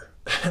fear.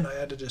 And I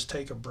had to just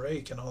take a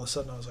break. And all of a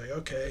sudden I was like,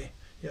 okay,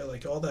 yeah,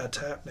 like all that's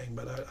happening,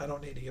 but I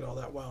don't need to get all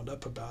that wound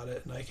up about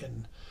it.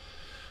 And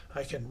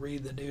I can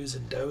read the news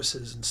in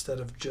doses instead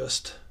of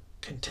just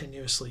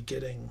continuously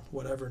getting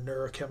whatever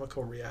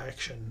neurochemical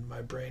reaction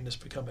my brain has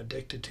become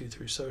addicted to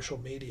through social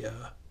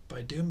media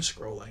by doom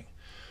scrolling.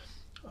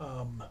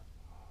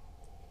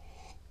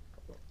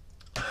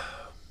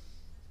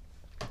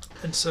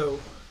 And so,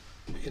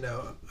 you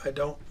know, I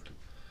don't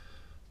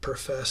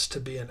profess to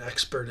be an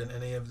expert in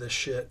any of this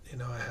shit. You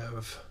know, I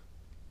have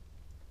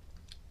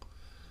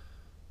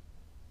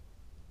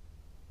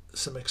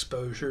some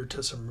exposure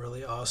to some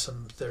really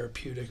awesome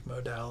therapeutic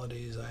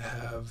modalities. I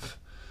have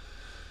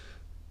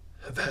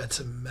have had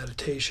some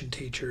meditation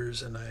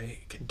teachers, and I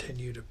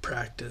continue to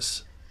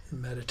practice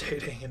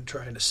meditating and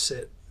trying to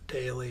sit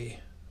daily.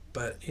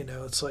 But,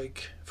 it's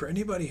like for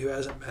anybody who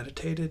hasn't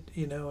meditated,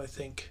 I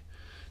think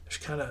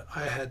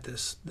I had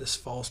this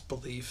false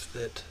belief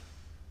that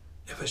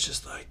it was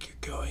just like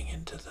you're going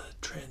into the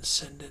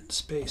transcendent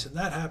space. And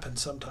that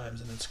happens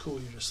sometimes, and it's cool.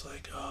 You're just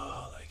like,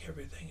 oh, like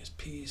everything is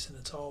peace and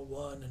it's all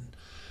one.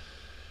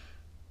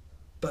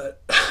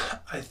 But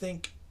I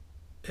think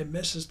it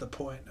misses the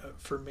point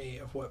for me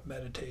of what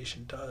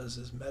meditation does.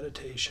 Is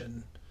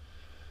meditation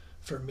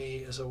for me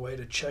is a way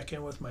to check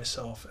in with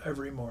myself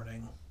every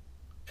morning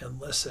and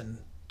listen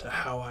to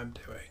how I'm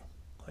doing,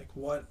 like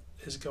what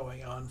is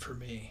going on for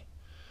me,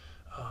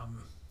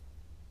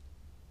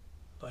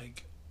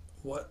 like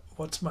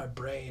what's my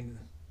brain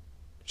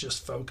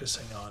just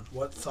focusing on,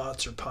 what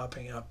thoughts are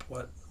popping up,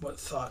 what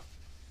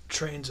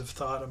trains of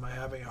thought am I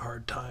having a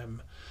hard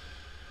time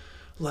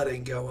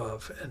letting go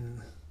of,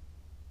 and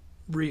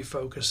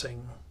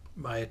refocusing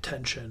my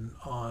attention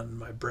on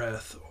my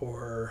breath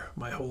or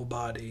my whole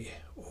body,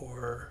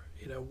 or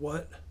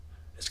what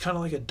it's kind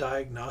of like a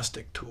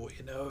diagnostic tool.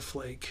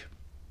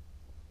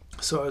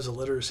 So I was a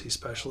literacy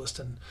specialist,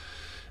 and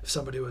if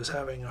somebody was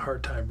having a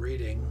hard time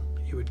reading,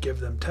 you would give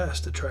them tests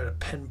to try to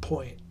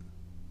pinpoint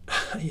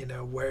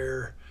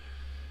where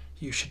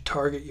you should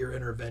target your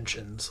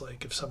interventions.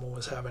 Like if someone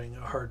was having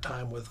a hard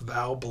time with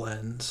vowel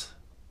blends,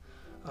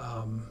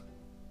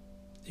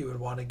 you would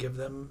want to give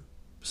them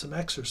some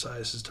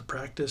exercises to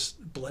practice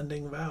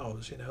blending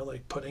vowels,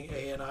 like putting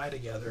A and I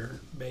together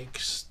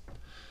makes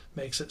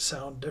it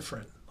sound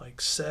different. Like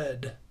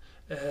said,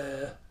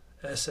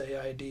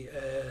 S-A-I-D,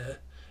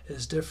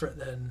 is different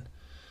than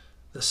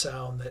the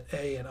sound that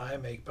A and I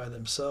make by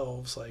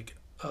themselves, like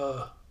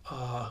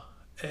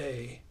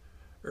A,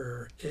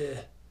 or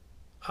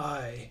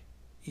I,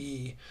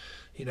 E.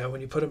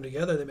 When you put them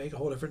together, they make a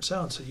whole different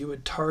sound. So you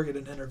would target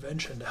an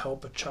intervention to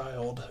help a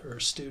child or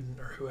a student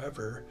or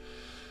whoever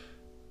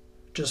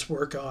just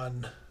work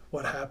on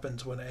what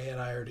happens when A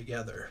and I are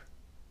together.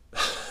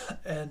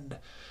 And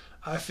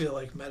I feel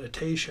like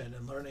meditation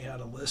and learning how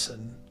to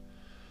listen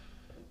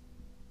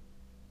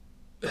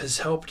has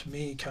helped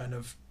me kind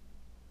of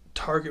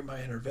target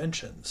my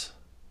interventions.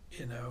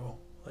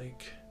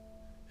 Like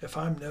if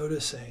I'm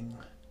noticing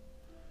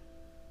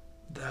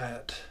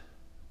that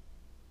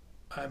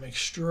I'm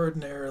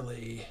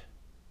extraordinarily,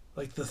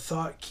 like the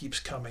thought keeps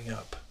coming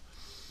up.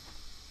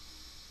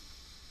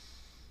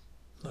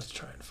 Let's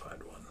try and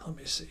find one. Let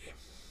me see.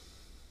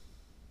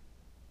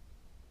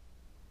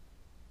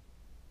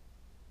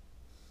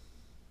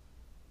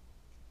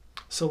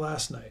 So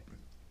last night,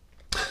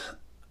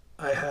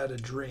 I had a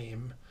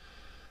dream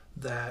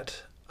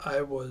that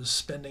I was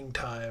spending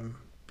time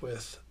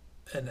with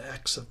an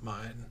ex of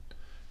mine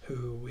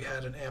who we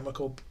had an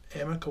amicable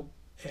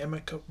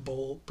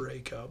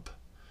breakup.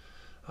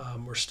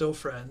 We're still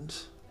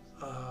friends,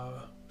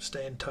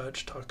 stay in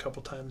touch, talk a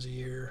couple times a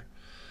year.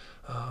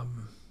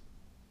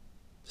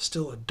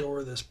 Still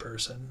adore this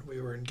person. We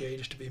were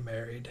engaged to be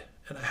married,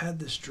 and I had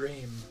this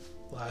dream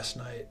last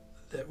night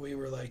that we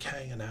were like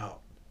hanging out,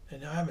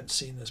 and I haven't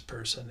seen this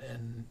person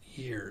in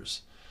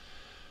years.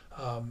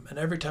 And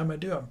every time I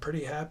do, I'm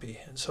pretty happy.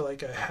 And so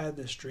like I had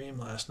this dream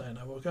last night, and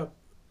I woke up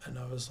and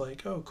I was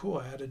like, oh cool,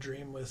 I had a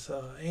dream with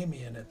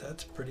Amy in it.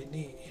 That's pretty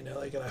neat. And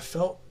I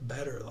felt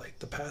better. Like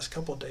the past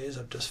couple of days,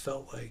 I've just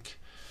felt like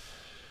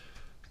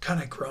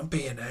kind of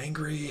grumpy and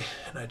angry,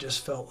 and I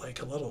just felt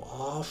like a little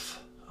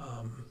off.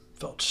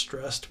 Felt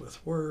stressed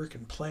with work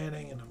and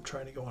planning, and I'm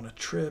trying to go on a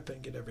trip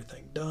and get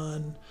everything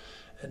done,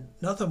 and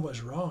nothing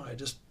was wrong.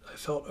 I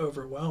felt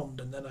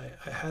overwhelmed. And then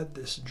I had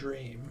this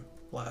dream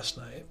last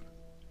night,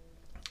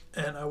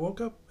 and I woke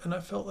up and I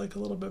felt like a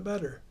little bit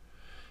better.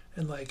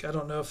 And like, I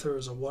don't know if there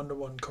was a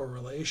one-to-one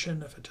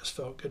correlation, if it just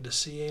felt good to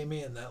see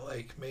Amy and that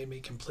like made me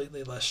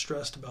completely less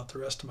stressed about the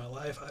rest of my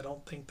life. I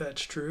don't think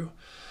that's true.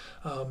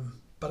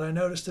 But I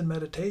noticed in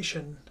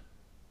meditation,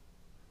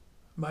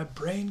 my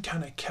brain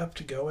kind of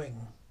kept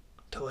going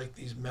to like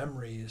these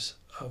memories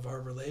of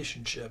our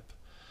relationship.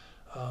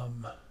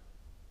 And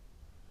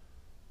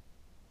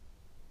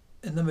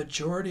the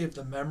majority of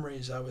the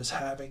memories I was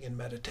having in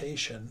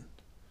meditation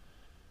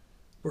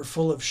were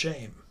full of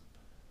shame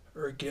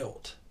or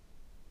guilt,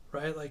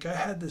 right? Like I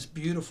had this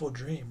beautiful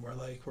dream where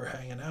like we're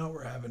hanging out,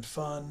 we're having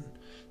fun.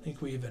 I think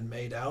we even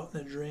made out in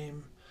the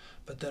dream.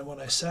 But then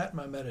when I sat in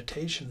my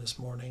meditation this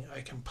morning,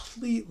 I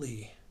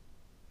completely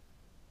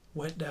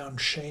went down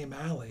shame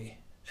alley,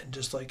 and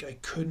just like I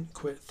couldn't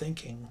quit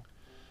thinking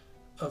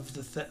of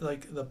the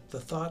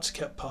thoughts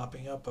kept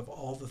popping up of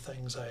all the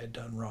things I had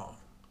done wrong.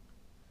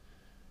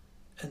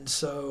 And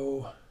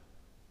so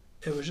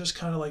it was just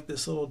kind of like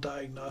this little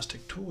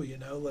diagnostic tool,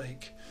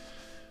 like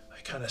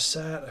I kind of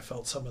sat, I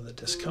felt some of the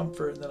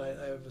discomfort, and then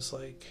I was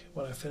like,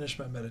 when I finished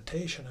my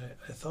meditation,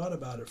 I thought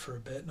about it for a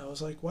bit, and I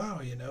was like, wow,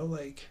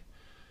 like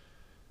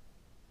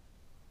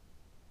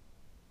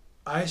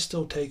I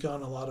still take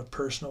on a lot of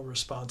personal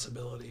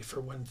responsibility for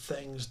when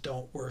things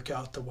don't work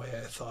out the way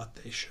I thought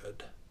they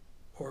should,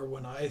 or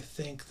when I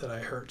think that I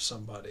hurt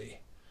somebody.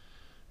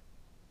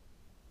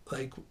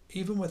 like,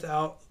 even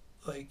without,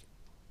 like,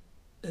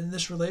 in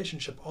this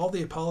relationship, all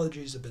the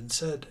apologies have been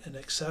said and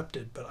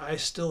accepted, but I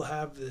still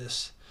have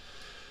this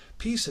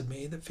piece of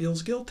me that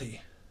feels guilty.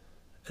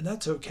 And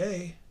that's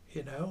okay,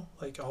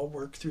 like, I'll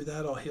work through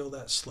that, I'll heal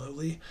that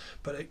slowly.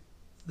 But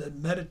the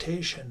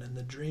meditation and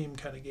the dream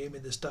kind of gave me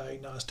this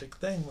diagnostic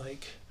thing,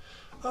 like,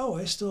 oh,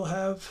 I still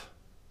have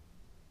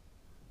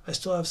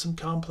some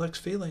complex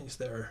feelings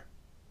there,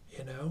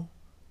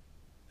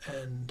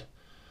 and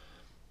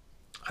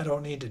I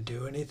don't need to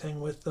do anything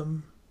with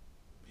them.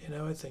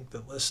 I think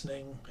that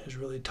listening has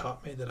really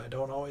taught me that I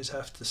don't always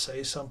have to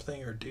say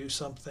something or do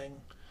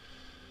something.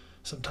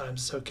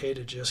 Sometimes it's okay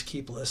to just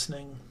keep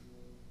listening.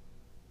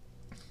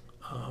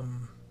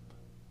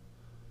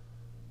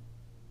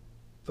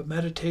 But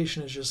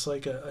meditation is just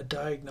like a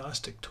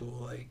diagnostic tool.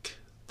 Like,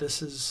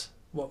 this is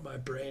what my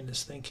brain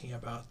is thinking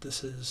about.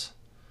 This is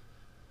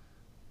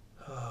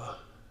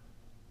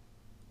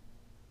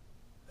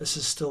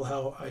still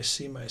how I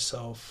see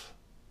myself.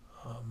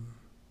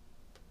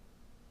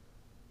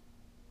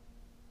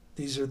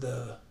 These are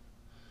the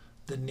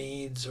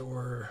needs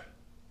or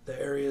the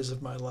areas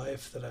of my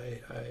life that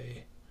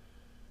I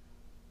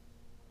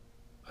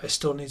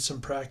still need some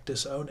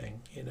practice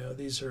owning.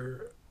 These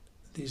are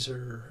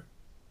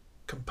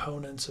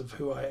components of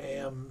who I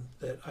am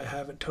that I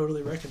haven't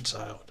totally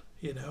reconciled.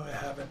 I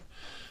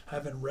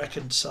haven't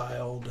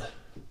reconciled.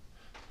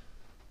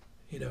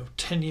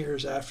 10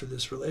 years after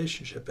this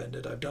relationship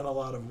ended, I've done a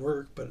lot of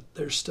work, but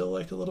there's still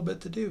like a little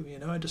bit to do.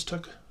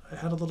 I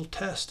had a little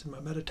test in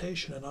my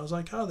meditation, and I was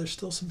like, oh, there's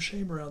still some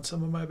shame around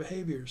some of my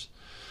behaviors.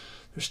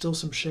 There's still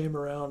some shame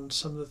around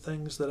some of the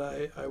things that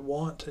I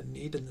want and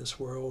need in this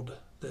world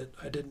that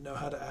I didn't know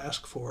how to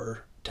ask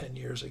for 10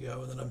 years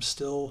ago, and that I'm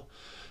still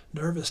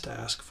nervous to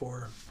ask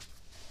for.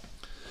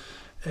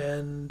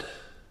 And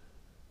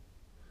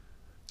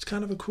it's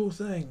kind of a cool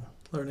thing,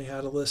 learning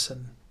how to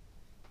listen.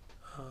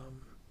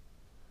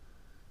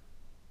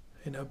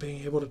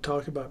 Being able to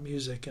talk about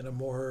music in a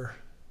more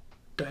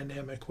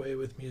dynamic way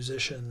with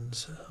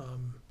musicians.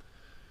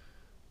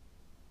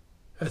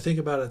 I think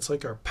about it, it's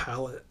like our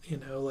palate,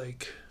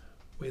 like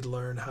we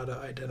learn how to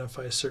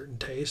identify certain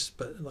tastes,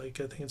 but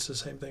like I think it's the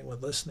same thing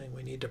with listening.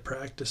 We need to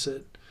practice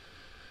it.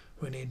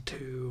 We need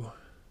to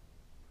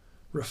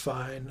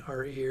refine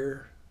our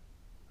ear.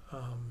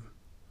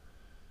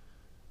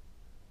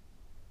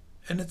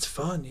 And it's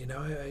fun,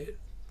 I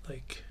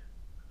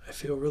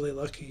feel really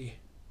lucky.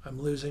 I'm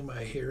losing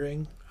my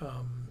hearing.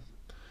 I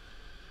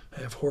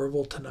have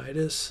horrible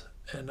tinnitus,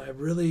 and I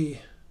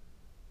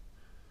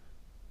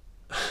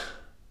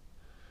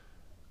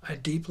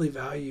deeply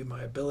value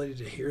my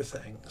ability to hear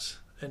things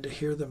and to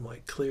hear them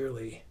like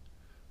clearly,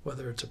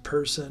 whether it's a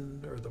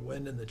person or the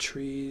wind in the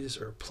trees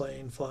or a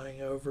plane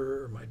flying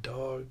over or my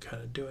dog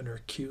kind of doing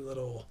her cute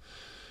little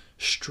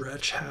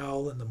stretch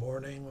howl in the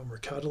morning when we're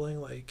cuddling.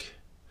 Like,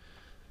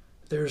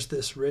 there's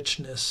this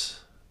richness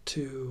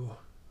to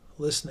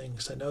listening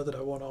because I know that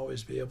I won't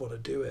always be able to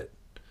do it.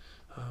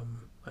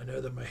 I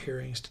know that my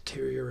hearing's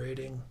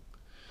deteriorating,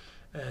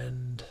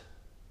 and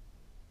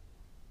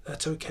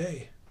that's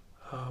okay.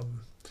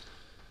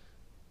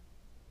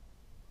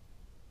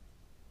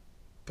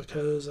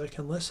 Because I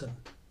can listen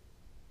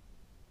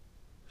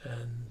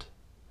and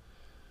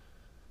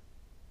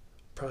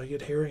probably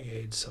get hearing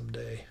aids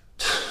someday.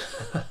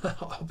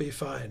 I'll be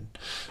fine.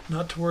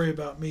 Not to worry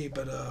about me,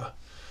 but that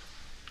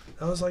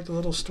was like a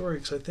little story,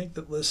 because I think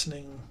that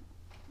listening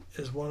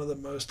is one of the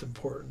most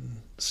important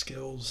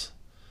skills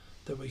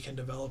that we can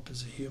develop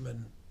as a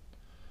human,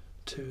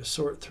 to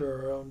sort through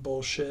our own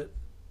bullshit,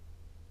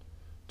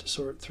 to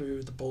sort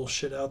through the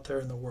bullshit out there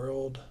in the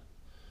world,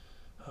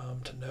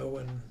 to know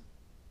when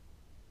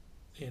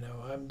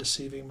I'm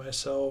deceiving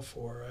myself,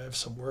 or I have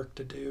some work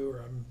to do, or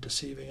I'm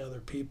deceiving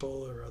other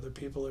people, or other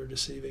people are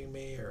deceiving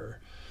me, or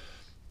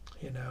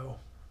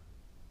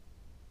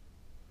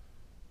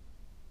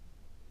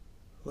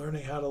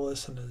learning how to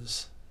listen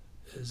is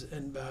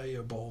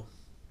invaluable.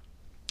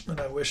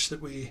 And I wish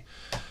that we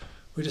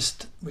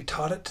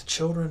taught it to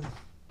children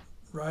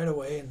right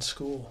away in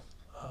school.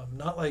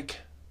 Not like,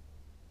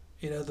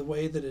 the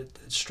way that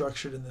it's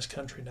structured in this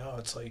country now,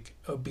 it's like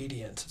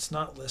obedience. It's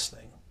not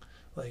listening.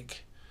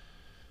 Like,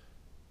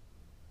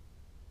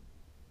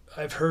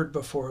 I've heard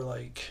before,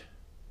 like,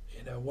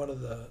 one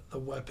of the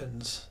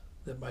weapons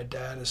that my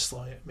dad has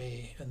slung at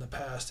me in the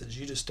past is,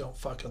 you just don't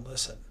fucking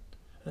listen.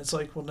 And it's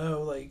like, well,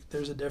 no, like,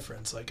 there's a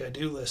difference. Like, I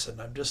do listen.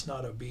 I'm just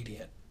not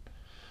obedient.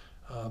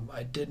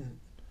 I didn't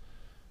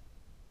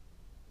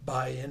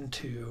buy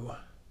into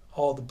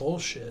all the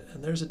bullshit,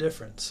 and there's a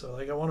difference. So,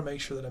 like, I want to make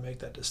sure that I make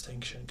that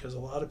distinction, because a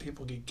lot of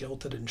people get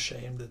guilted and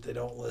shamed that they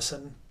don't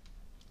listen,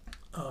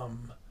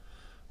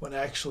 when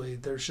actually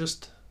they're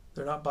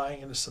not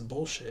buying into some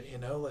bullshit.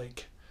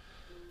 Like,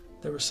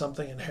 there was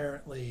something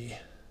inherently,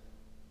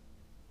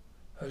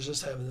 I was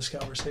just having this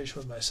conversation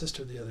with my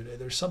sister the other day,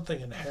 there's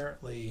something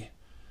inherently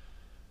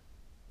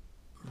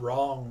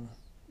wrong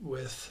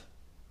with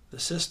the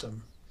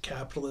system.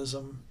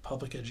 Capitalism,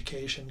 public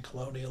education,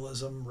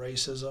 colonialism,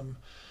 racism,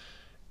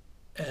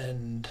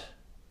 and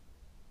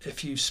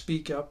if you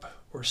speak up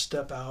or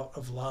step out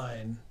of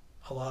line,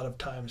 a lot of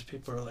times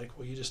people are like,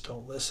 well, you just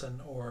don't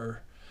listen,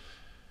 or,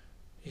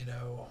 you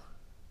know,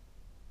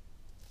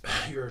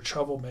 you're a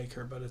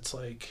troublemaker. But it's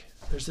like,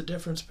 there's a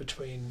difference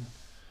between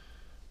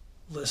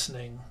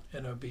listening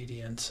and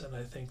obedience. And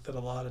I think that a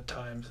lot of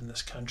times in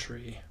this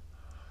country,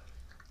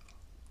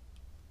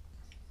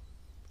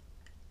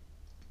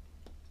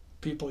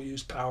 people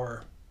use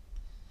power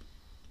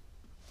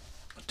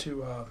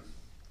to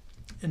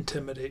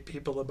intimidate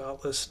people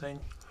about listening.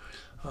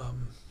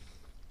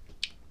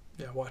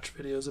 Watch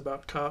videos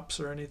about cops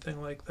or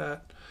anything like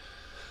that.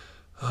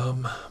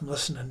 I'm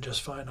listening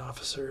just fine,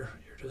 officer.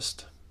 You're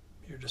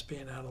just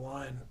being out of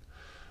line.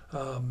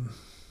 A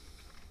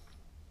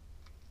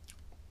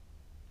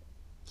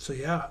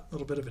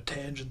little bit of a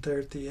tangent there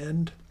at the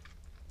end.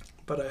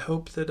 But I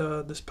hope that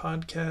this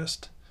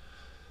podcast,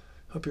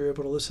 hope you're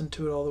able to listen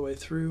to it all the way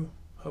through.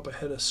 Hope I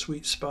hit a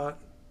sweet spot.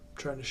 I'm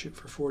trying to shoot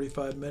for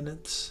 45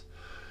 minutes.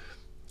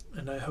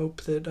 And I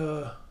hope that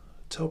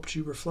it's helped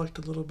you reflect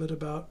a little bit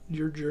about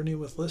your journey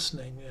with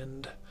listening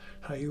and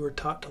how you were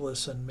taught to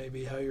listen,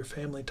 maybe how your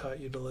family taught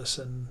you to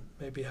listen,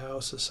 maybe how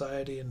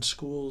society and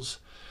schools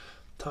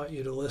taught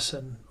you to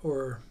listen,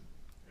 or,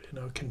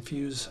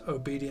 confuse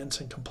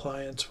obedience and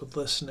compliance with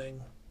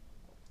listening.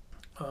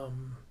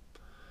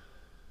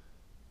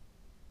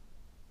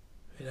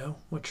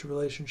 What's your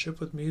relationship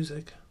with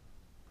music?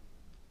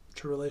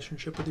 What's your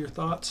relationship with your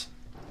thoughts?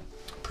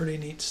 Pretty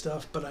neat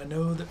stuff, but I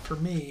know that for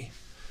me,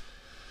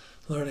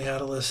 learning how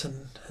to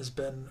listen has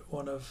been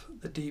one of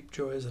the deep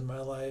joys in my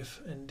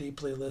life, and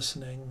deeply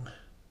listening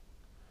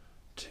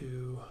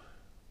to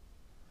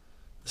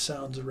the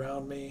sounds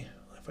around me.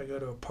 If I go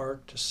to a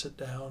park, just sit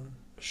down,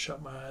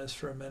 shut my eyes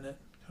for a minute,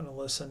 kind of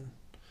listen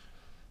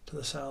to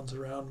the sounds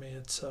around me.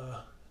 It's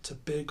a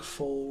big,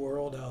 full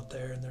world out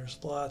there, and there's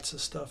lots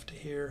of stuff to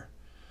hear.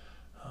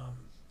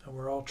 And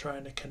we're all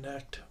trying to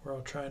connect. We're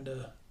all trying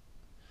to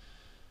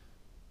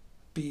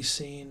be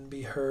seen,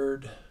 be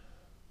heard.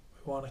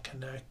 We want to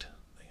connect.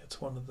 I think it's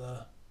one of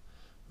the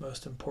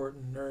most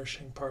important,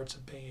 nourishing parts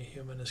of being a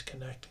human is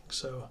connecting.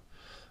 So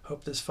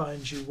hope this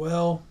finds you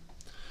well.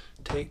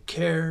 Take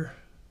care.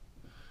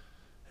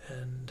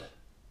 And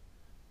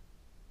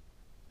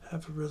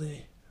have a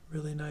really,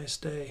 really nice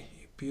day.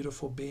 You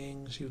beautiful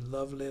beings, you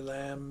lovely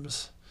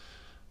lambs.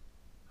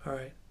 All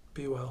right,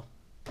 be well.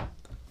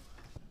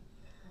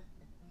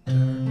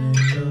 Turning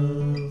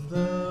of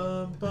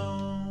the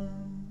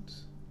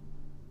bones.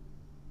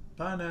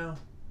 Bye now.